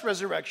promised us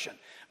resurrection.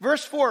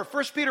 Verse 4,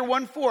 1 Peter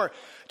 1:4,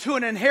 to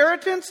an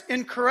inheritance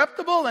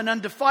incorruptible and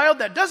undefiled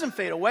that doesn't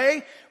fade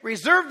away,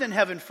 reserved in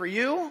heaven for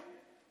you.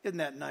 Isn't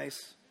that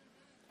nice?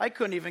 I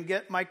couldn't even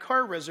get my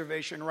car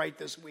reservation right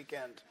this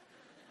weekend.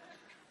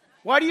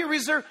 Why do you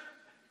reserve?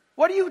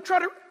 What do you try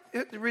to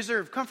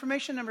reserve?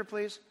 Confirmation number,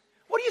 please.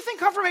 What do you think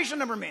confirmation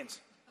number means?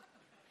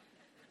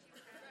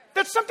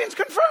 That something's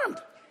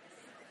confirmed.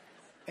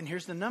 And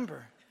here's the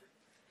number.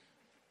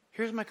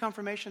 Here's my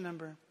confirmation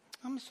number.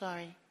 I'm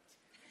sorry.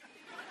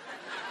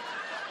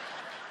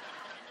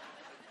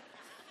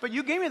 But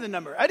you gave me the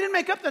number. I didn't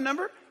make up the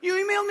number. You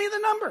emailed me the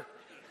number.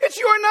 It's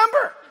your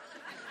number.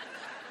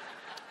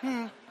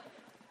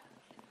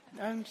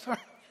 I'm sorry.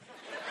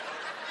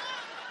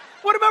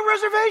 What about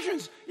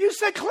reservations? You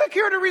said click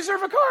here to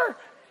reserve a car.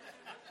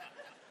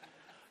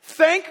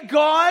 Thank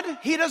God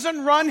he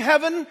doesn't run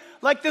heaven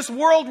like this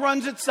world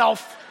runs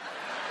itself.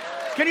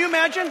 Can you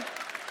imagine?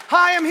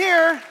 Hi, I'm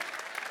here.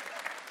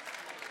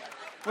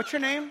 What's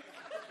your name?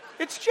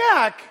 It's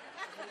Jack.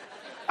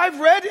 I've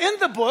read in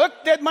the book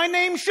that my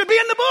name should be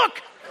in the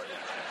book.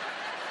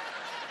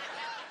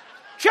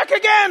 Check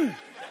again.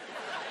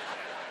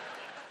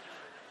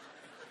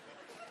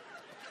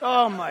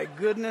 Oh my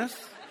goodness.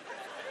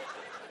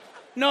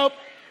 Nope.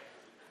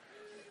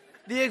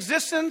 The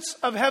existence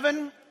of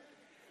heaven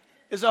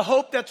is a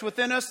hope that's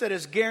within us that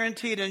is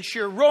guaranteed and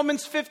sure.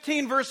 Romans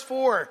 15 verse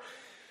 4.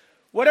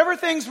 Whatever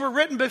things were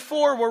written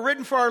before were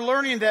written for our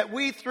learning, that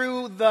we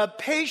through the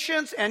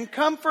patience and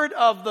comfort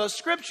of the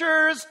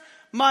scriptures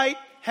might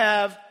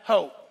have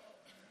hope.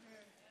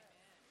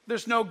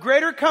 There's no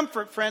greater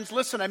comfort, friends.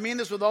 Listen, I mean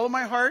this with all of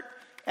my heart,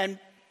 and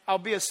I'll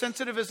be as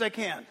sensitive as I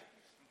can.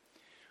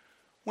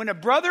 When a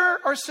brother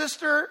or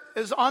sister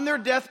is on their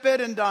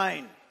deathbed and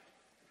dying,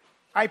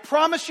 I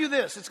promise you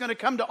this, it's going to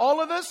come to all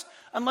of us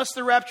unless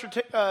the rapture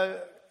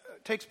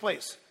takes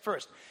place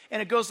first. And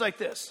it goes like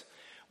this.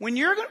 When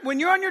you're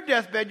on your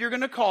deathbed, you're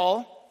going to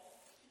call,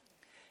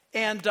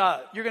 and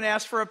you're going to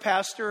ask for a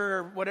pastor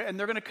or whatever, and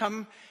they're going to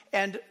come,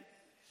 and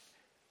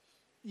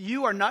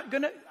you are not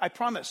going to, I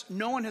promise,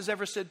 no one has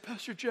ever said,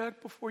 Pastor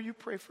Jack, before you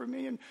pray for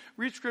me and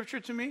read scripture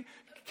to me,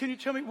 can you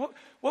tell me,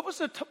 what was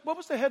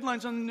the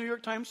headlines on the New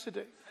York Times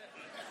today?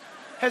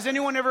 Has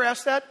anyone ever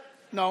asked that?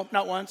 No,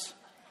 not once.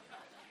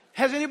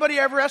 Has anybody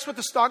ever asked what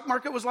the stock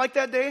market was like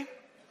that day?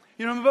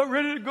 You know, I'm about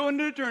ready to go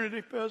into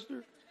eternity,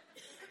 Pastor.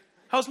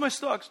 How's my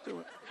stocks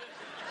doing?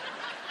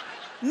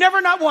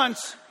 Never, not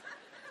once.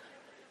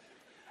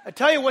 I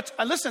tell you what,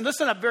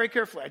 listen up very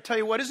carefully. I tell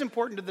you what is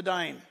important to the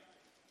dying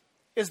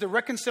is the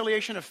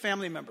reconciliation of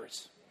family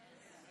members.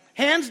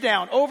 Hands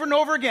down, over and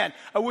over again.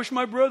 I wish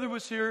my brother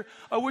was here.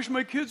 I wish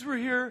my kids were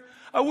here.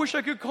 I wish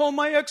I could call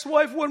my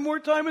ex-wife one more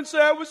time and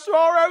say, I was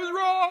sorry, I was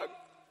wrong.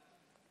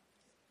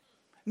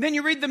 And then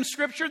you read them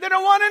scripture. They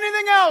don't want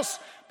anything else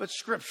but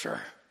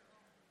scripture.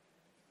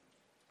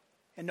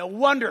 And no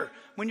wonder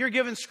when you're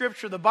given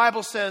scripture, the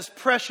Bible says,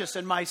 precious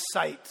in my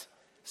sight,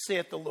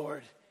 saith the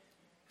Lord,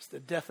 is the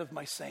death of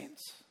my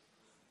saints.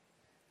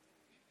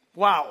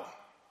 Wow.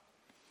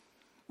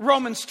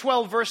 Romans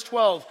 12, verse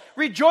 12.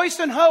 Rejoice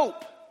in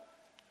hope.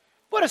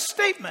 What a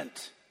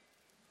statement.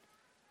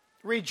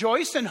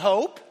 Rejoice in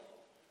hope.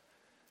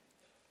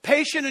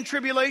 Patient in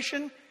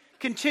tribulation.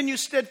 Continue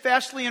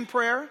steadfastly in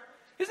prayer.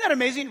 Isn't that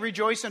amazing?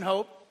 Rejoice in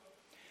hope.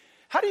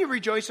 How do you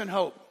rejoice in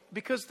hope?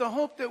 Because the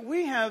hope that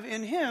we have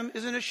in him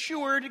is an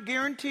assured,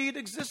 guaranteed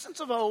existence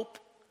of hope.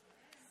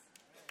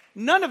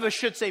 None of us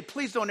should say,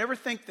 please don't ever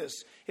think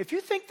this. If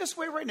you think this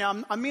way right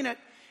now, I mean it.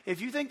 If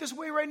you think this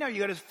way right now, you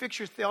got to fix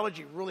your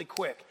theology really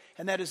quick.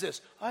 And that is this.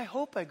 I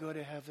hope I go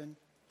to heaven.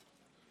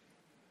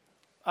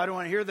 I don't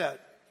want to hear that.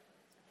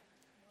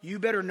 You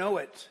better know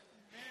it.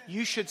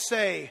 You should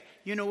say,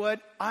 you know what?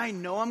 I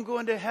know I'm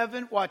going to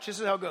heaven. Watch, this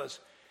is how it goes.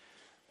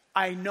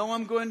 I know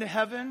I'm going to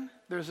heaven.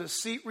 There's a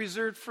seat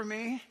reserved for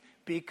me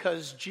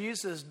because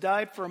Jesus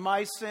died for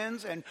my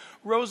sins and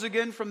rose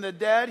again from the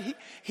dead.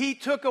 He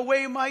took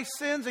away my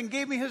sins and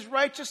gave me his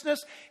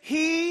righteousness.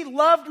 He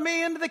loved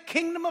me into the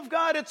kingdom of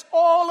God. It's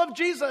all of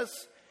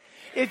Jesus.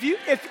 If you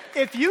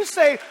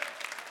say,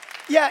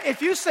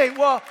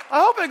 well, I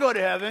hope I go to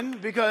heaven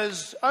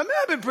because I've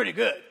been pretty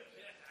good.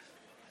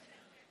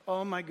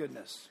 Oh my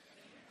goodness.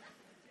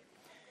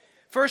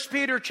 1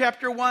 Peter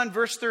chapter 1,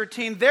 verse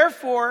 13.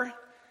 Therefore,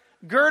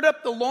 gird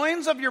up the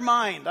loins of your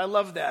mind. I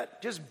love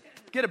that. Just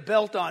get a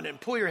belt on and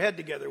pull your head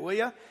together, will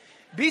you?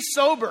 Be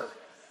sober.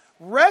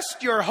 Rest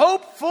your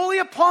hope fully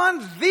upon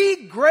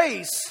the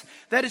grace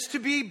that is to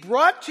be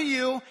brought to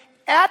you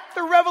at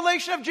the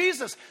revelation of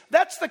Jesus.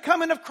 That's the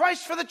coming of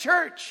Christ for the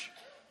church.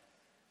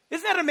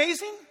 Isn't that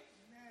amazing?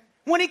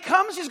 When he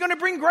comes, he's going to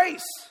bring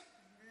grace.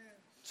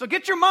 So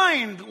get your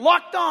mind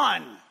locked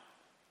on.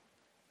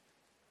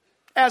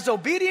 As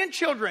obedient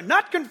children,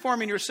 not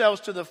conforming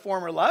yourselves to the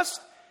former lust,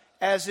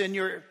 as in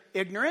your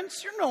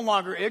ignorance. You're no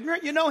longer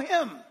ignorant. You know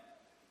him.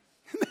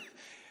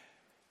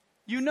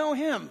 You know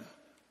him.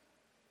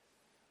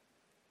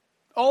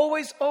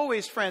 Always,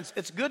 always, friends,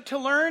 it's good to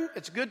learn.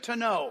 It's good to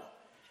know.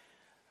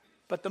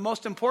 But the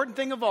most important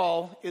thing of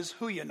all is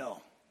who you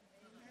know.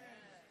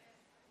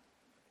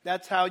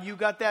 That's how you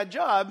got that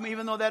job,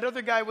 even though that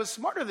other guy was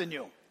smarter than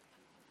you.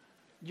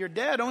 Your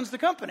dad owns the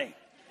company.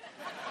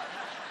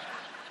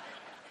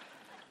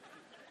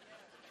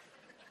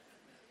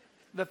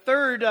 The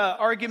third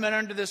argument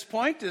under this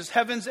point is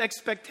heaven's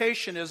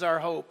expectation is our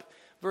hope.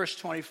 Verse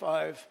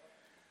 25.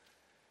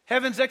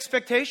 Heaven's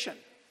expectation.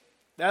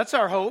 That's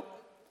our hope.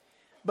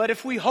 But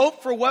if we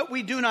hope for what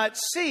we do not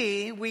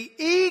see, we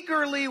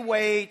eagerly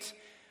wait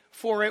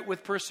for it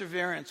with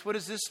perseverance. What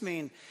does this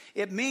mean?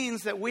 It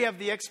means that we have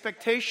the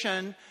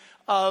expectation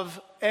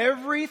of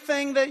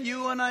everything that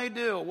you and I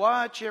do.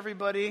 Watch,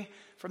 everybody.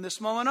 From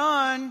this moment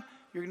on,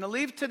 you're going to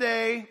leave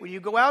today. When you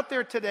go out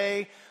there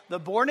today, the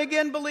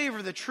born-again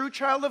believer, the true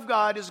child of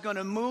God, is going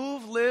to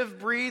move, live,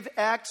 breathe,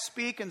 act,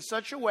 speak in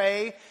such a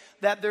way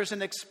that there's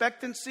an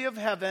expectancy of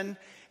heaven,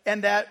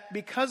 and that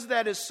because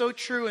that is so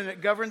true and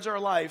it governs our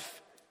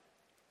life,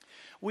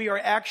 we are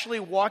actually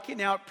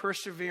walking out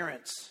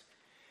perseverance.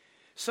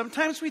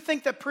 Sometimes we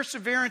think that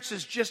perseverance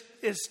is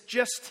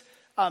just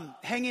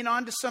hanging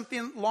on to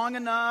something long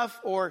enough,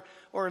 or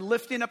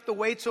lifting up the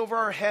weights over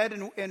our head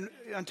and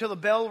until the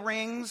bell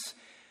rings.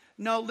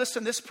 No,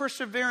 listen, this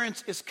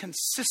perseverance is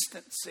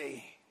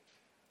consistency.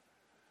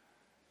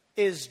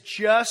 Is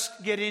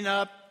just getting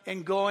up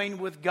and going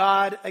with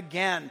God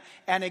again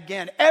and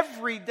again.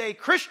 Every day,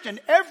 Christian,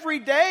 every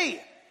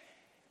day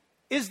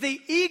is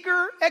the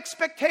eager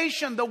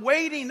expectation, the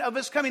waiting of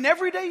His coming.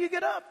 Every day you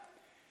get up.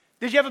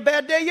 Did you have a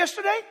bad day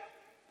yesterday?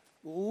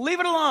 Leave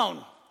it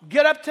alone.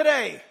 Get up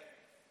today.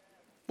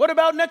 What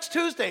about next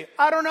Tuesday?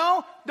 I don't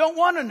know. Don't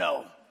want to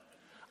know.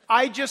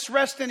 I just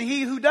rest in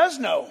He who does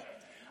know.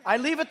 I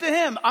leave it to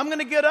Him. I'm going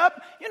to get up.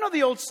 You know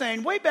the old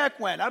saying, way back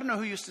when. I don't know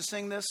who used to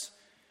sing this.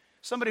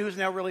 Somebody who's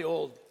now really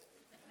old.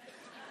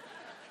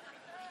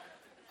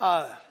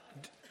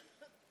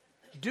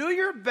 Do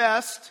your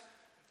best.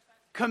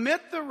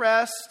 Commit the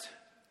rest.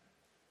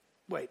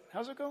 Wait,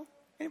 how's it go?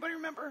 Anybody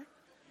remember?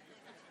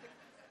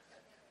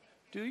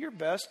 Do your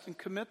best and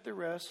commit the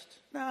rest.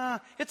 Nah,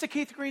 it's a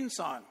Keith Green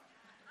song.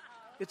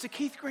 It's a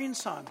Keith Green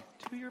song.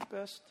 Do your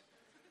best.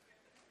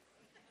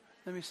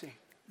 Let me see.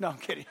 No, I'm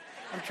kidding.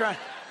 I'm trying.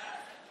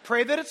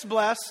 Pray that it's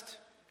blessed,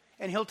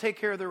 and He'll take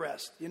care of the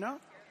rest, you know?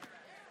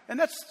 And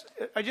that's,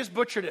 I just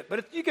butchered it,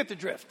 but you get the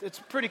drift. It's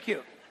pretty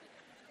cute.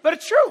 But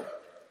it's true.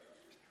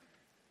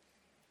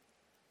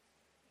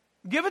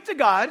 Give it to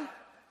God.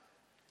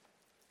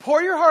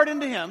 Pour your heart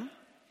into Him.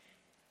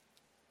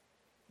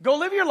 Go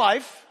live your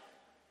life.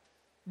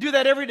 Do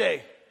that every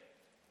day.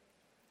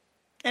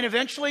 And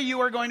eventually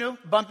you are going to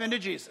bump into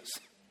Jesus.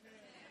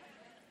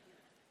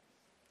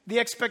 The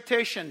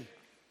expectation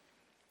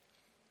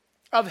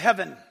of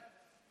heaven.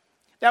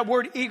 That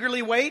word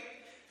eagerly wait,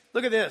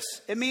 look at this.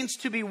 It means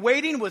to be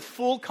waiting with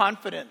full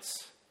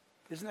confidence.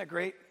 Isn't that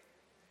great?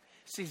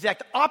 It's the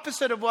exact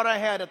opposite of what I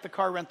had at the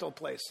car rental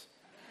place.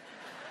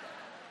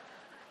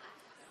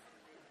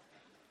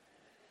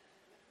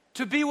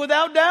 To be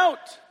without doubt.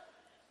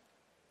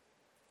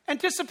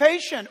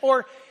 Anticipation,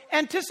 or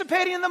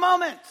anticipating in the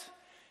moment.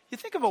 You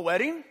think of a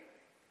wedding.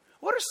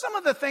 What are some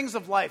of the things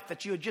of life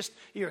that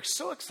you're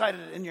so excited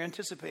and you're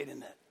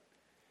anticipating it?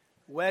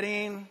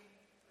 Wedding.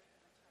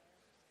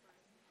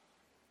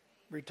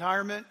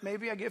 Retirement,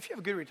 maybe. If you have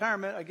a good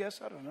retirement, I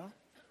guess. I don't know.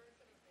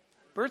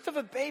 Birth of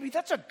a baby.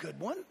 That's a good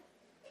one.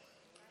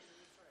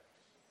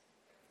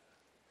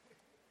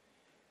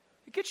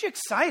 It gets you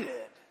excited.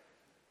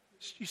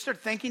 You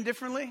start thinking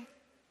differently.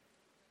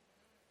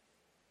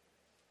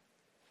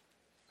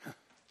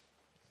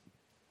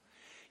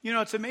 You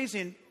know, it's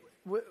amazing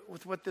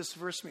with what this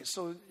verse means.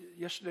 So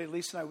yesterday,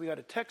 Lisa and I, we got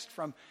a text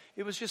from,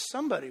 it was just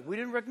somebody. We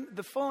didn't recognize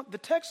the phone. The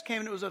text came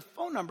and it was a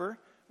phone number.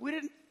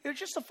 It was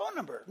just a phone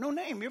number. No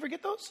name. You ever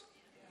get those?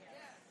 Yes.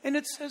 And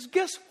it says,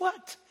 guess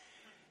what?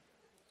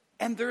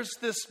 And there's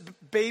this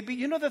baby.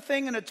 You know the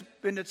thing and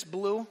it's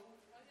blue?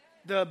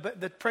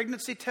 The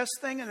pregnancy test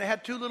thing, and they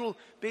had two little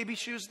baby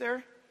shoes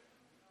there.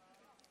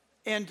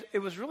 And it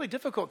was really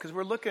difficult because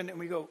we're looking and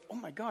we go, oh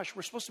my gosh,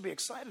 we're supposed to be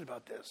excited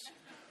about this.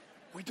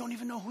 We don't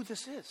even know who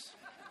this is.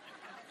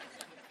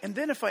 And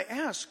then if I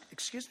ask,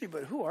 excuse me,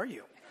 but who are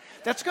you?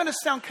 That's going to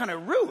sound kind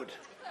of rude.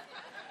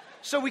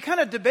 So we kind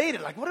of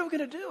debated, like, what are we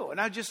going to do?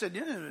 And I just said,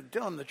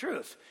 tell them the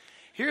truth.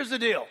 Here's the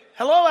deal.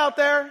 Hello out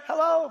there.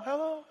 Hello,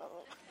 hello,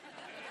 hello.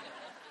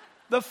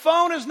 The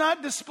phone is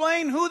not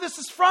displaying who this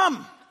is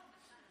from.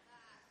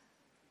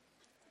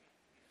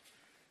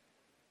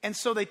 And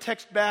so they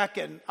text back,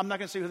 and I'm not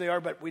going to say who they are,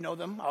 but we know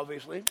them,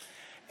 obviously.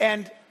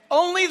 And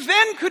only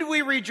then could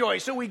we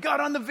rejoice. So we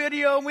got on the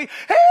video, and we're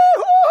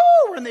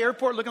in the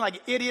airport looking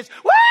like idiots.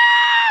 Woo!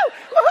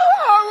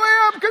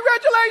 Woo!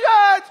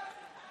 Congratulations!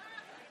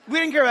 We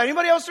didn't care about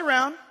anybody else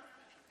around,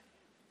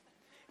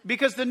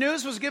 because the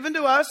news was given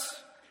to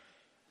us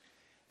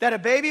that a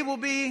baby will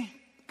be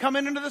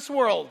coming into this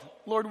world,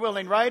 Lord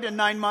willing, right, in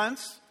 9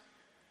 months.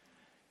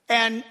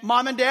 And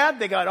mom and dad,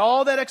 they got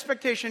all that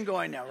expectation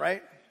going now,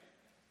 right?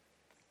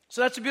 So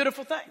that's a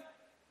beautiful thing.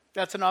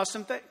 That's an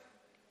awesome thing.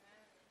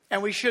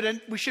 And we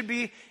should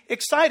be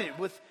excited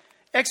with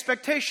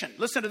expectation.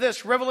 Listen to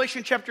this,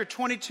 Revelation chapter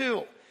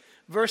 22,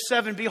 Verse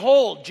 7,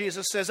 behold,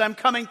 Jesus says, I'm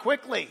coming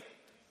quickly.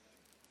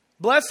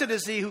 Blessed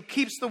is he who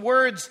keeps the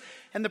words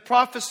and the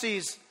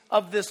prophecies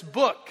of this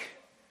book.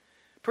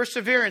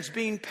 Perseverance,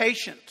 being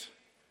patient.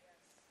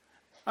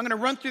 I'm going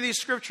to run through these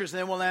scriptures and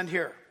then we'll end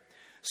here.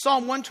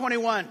 Psalm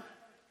 121.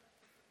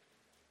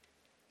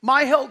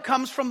 My help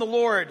comes from the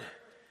Lord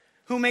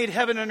who made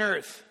heaven and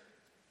earth.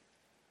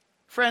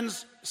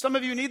 Friends, some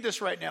of you need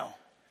this right now.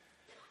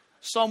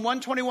 Psalm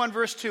 121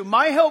 verse 2.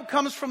 My help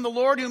comes from the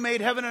Lord who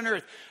made heaven and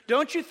earth.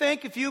 Don't you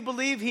think if you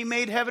believe he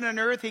made heaven and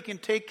earth, he can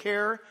take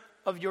care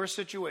of your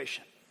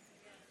situation?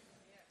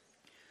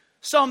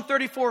 Psalm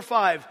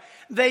 34:5.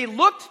 They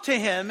looked to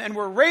him and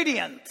were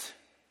radiant,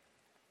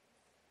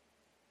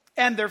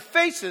 and their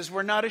faces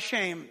were not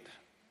ashamed.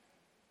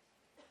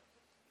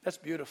 That's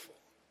beautiful.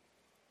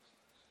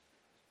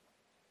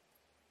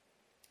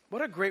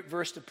 What a great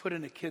verse to put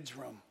in a kid's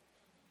room.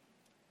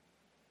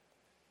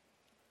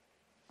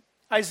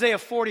 Isaiah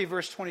 40,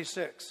 verse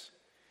 26.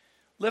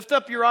 Lift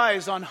up your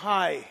eyes on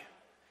high.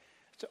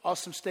 It's an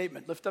awesome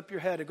statement. Lift up your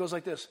head. It goes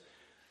like this.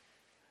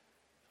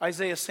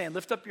 Isaiah is saying,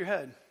 lift up your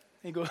head. And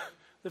you go,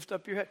 lift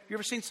up your head. You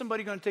ever seen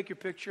somebody going to take your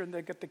picture and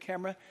they get the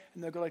camera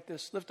and they'll go like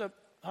this? Lift up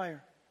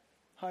higher,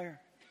 higher,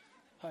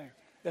 higher.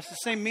 That's the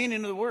same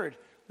meaning of the word.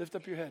 Lift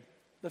up your head.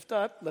 Lift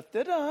up, lift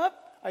it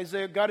up.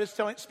 Isaiah, God is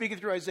speaking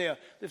through Isaiah.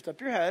 Lift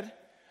up your head.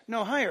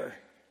 No, higher.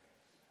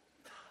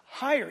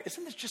 Higher.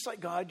 Isn't this just like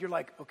God? You're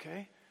like,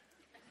 okay.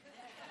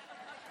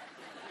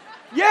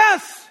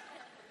 Yes!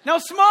 Now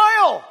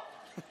smile!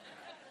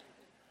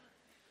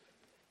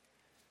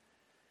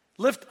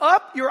 Lift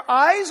up your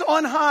eyes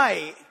on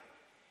high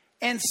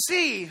and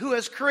see who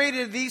has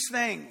created these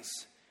things,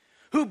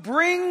 who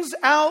brings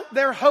out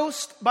their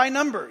host by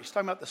number. He's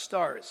talking about the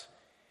stars.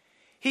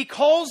 He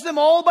calls them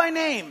all by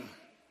name,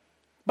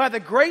 by the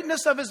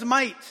greatness of his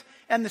might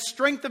and the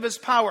strength of his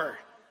power.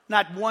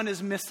 Not one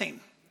is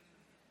missing.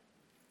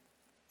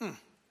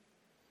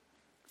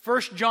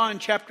 1 John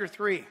chapter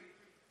 3.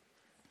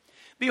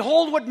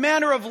 Behold what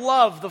manner of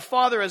love the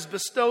Father has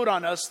bestowed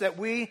on us, that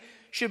we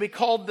should be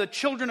called the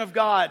children of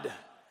God.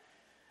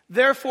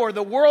 Therefore,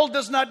 the world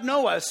does not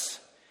know us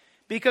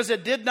because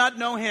it did not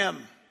know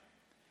him.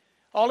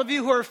 All of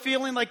you who are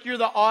feeling like you're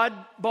the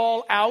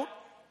oddball out,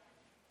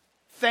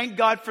 thank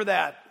God for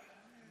that.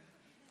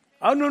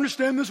 I don't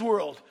understand this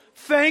world.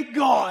 Thank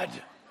God.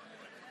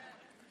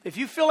 If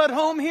you feel at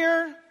home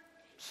here,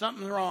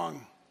 something's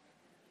wrong.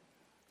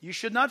 You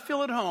should not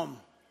feel at home.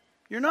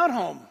 You're not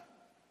home.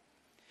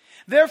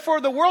 Therefore,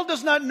 the world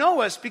does not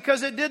know us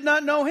because it did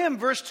not know him.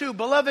 Verse 2,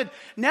 beloved,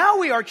 now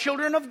we are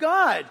children of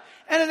God,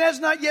 and it has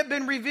not yet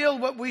been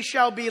revealed what we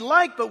shall be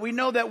like, but we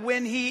know that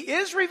when he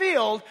is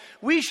revealed,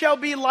 we shall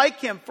be like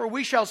him, for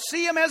we shall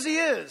see him as he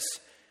is.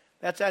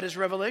 That's at his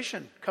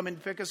revelation, coming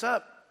to pick us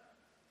up.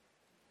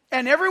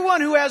 And everyone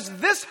who has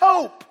this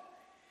hope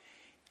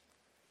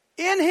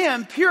in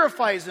him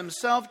purifies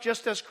himself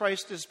just as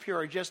Christ is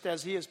pure, just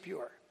as he is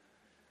pure.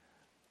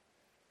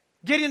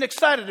 Getting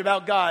excited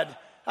about God,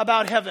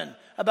 about heaven,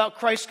 about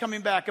Christ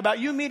coming back, about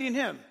you meeting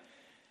him.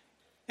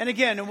 And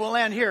again, and we'll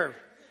end here.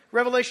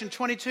 Revelation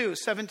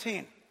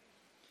 22:17.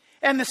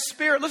 And the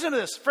Spirit, listen to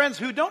this, friends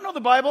who don't know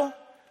the Bible,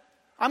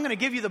 I'm going to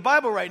give you the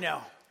Bible right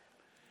now.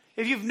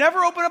 If you've never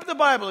opened up the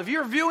Bible, if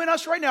you're viewing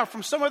us right now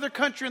from some other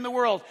country in the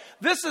world,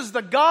 this is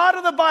the God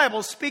of the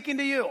Bible speaking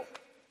to you.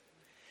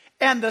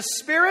 And the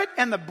Spirit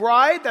and the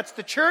bride, that's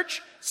the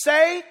church,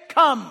 say,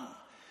 come.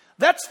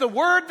 That's the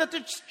word that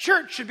the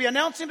church should be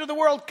announcing to the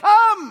world.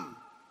 Come.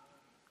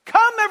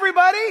 Come,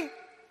 everybody.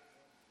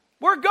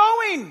 We're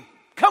going.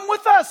 Come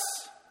with us.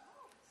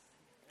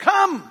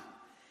 Come.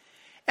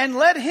 And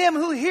let him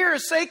who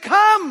hears say,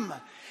 come.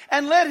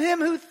 And let him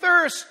who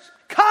thirsts,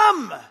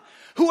 come.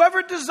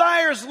 Whoever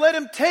desires, let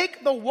him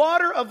take the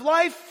water of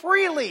life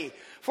freely.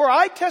 For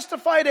I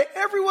testify to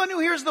everyone who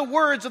hears the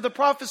words of the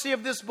prophecy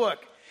of this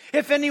book.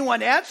 If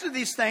anyone adds to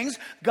these things,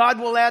 God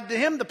will add to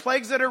him the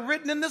plagues that are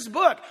written in this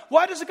book.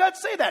 Why does God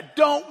say that?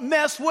 Don't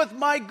mess with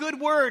my good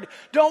word.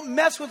 Don't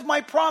mess with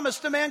my promise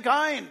to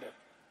mankind.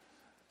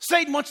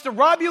 Satan wants to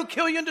rob you,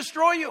 kill you, and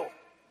destroy you.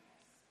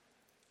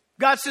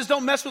 God says,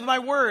 don't mess with my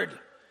word.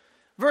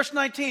 Verse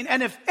 19,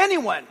 and if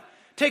anyone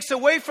takes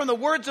away from the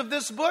words of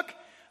this book,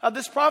 of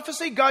this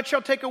prophecy, God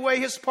shall take away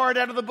his part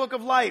out of the book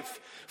of life,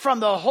 from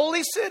the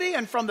holy city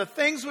and from the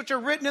things which are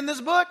written in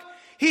this book.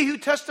 He who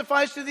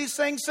testifies to these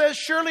things says,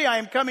 surely I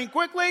am coming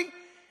quickly.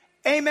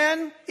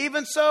 Amen.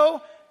 Even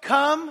so,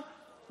 come,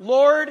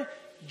 Lord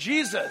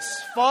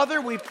Jesus.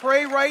 Father, we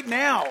pray right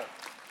now.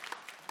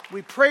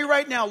 We pray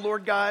right now,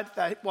 Lord God,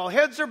 that while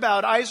heads are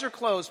bowed, eyes are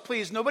closed,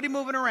 please, nobody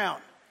moving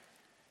around.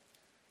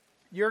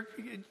 I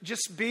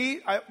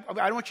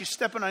don't want you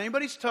stepping on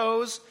anybody's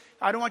toes.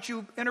 I don't want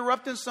you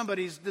interrupting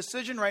somebody's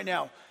decision right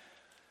now.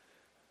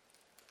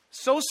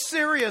 So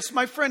serious.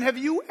 My friend, have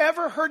you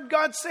ever heard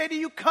God say to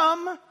you,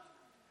 come?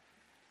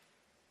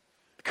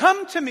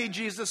 Come to me,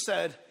 Jesus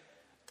said.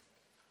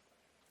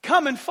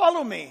 Come and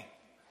follow me.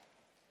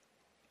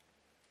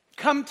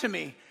 Come to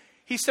me.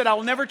 He said, I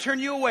will never turn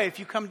you away if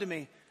you come to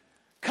me.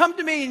 Come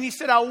to me, and he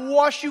said, I'll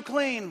wash you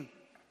clean.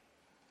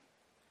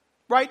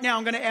 Right now,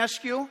 I'm going to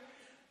ask you,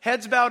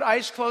 heads bowed,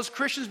 eyes closed,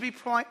 Christians be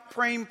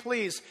praying,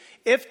 please.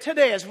 If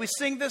today, as we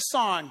sing this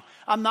song,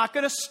 I'm not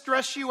going to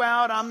stress you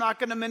out, I'm not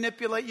going to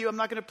manipulate you, I'm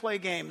not going to play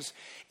games.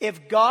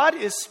 If God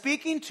is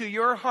speaking to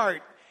your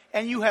heart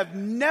and you have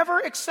never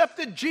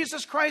accepted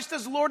Jesus Christ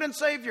as Lord and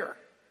Savior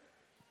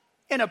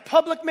in a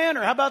public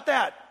manner, how about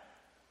that?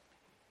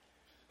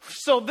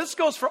 So this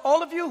goes for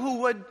all of you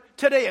who would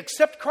today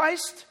accept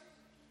Christ.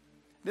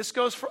 This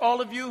goes for all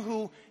of you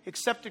who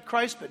accepted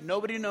Christ, but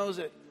nobody knows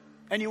it,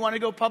 and you want to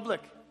go public.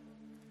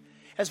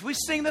 As we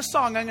sing this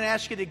song, I'm going to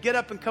ask you to get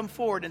up and come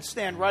forward and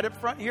stand right up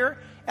front here,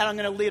 and I'm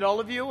going to lead all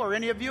of you or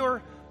any of you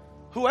or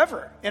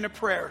whoever in a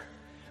prayer.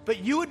 But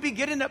you would be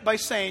getting up by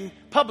saying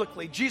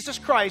publicly, Jesus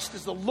Christ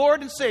is the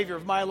Lord and Savior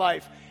of my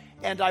life,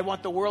 and I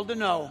want the world to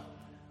know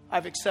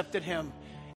I've accepted Him.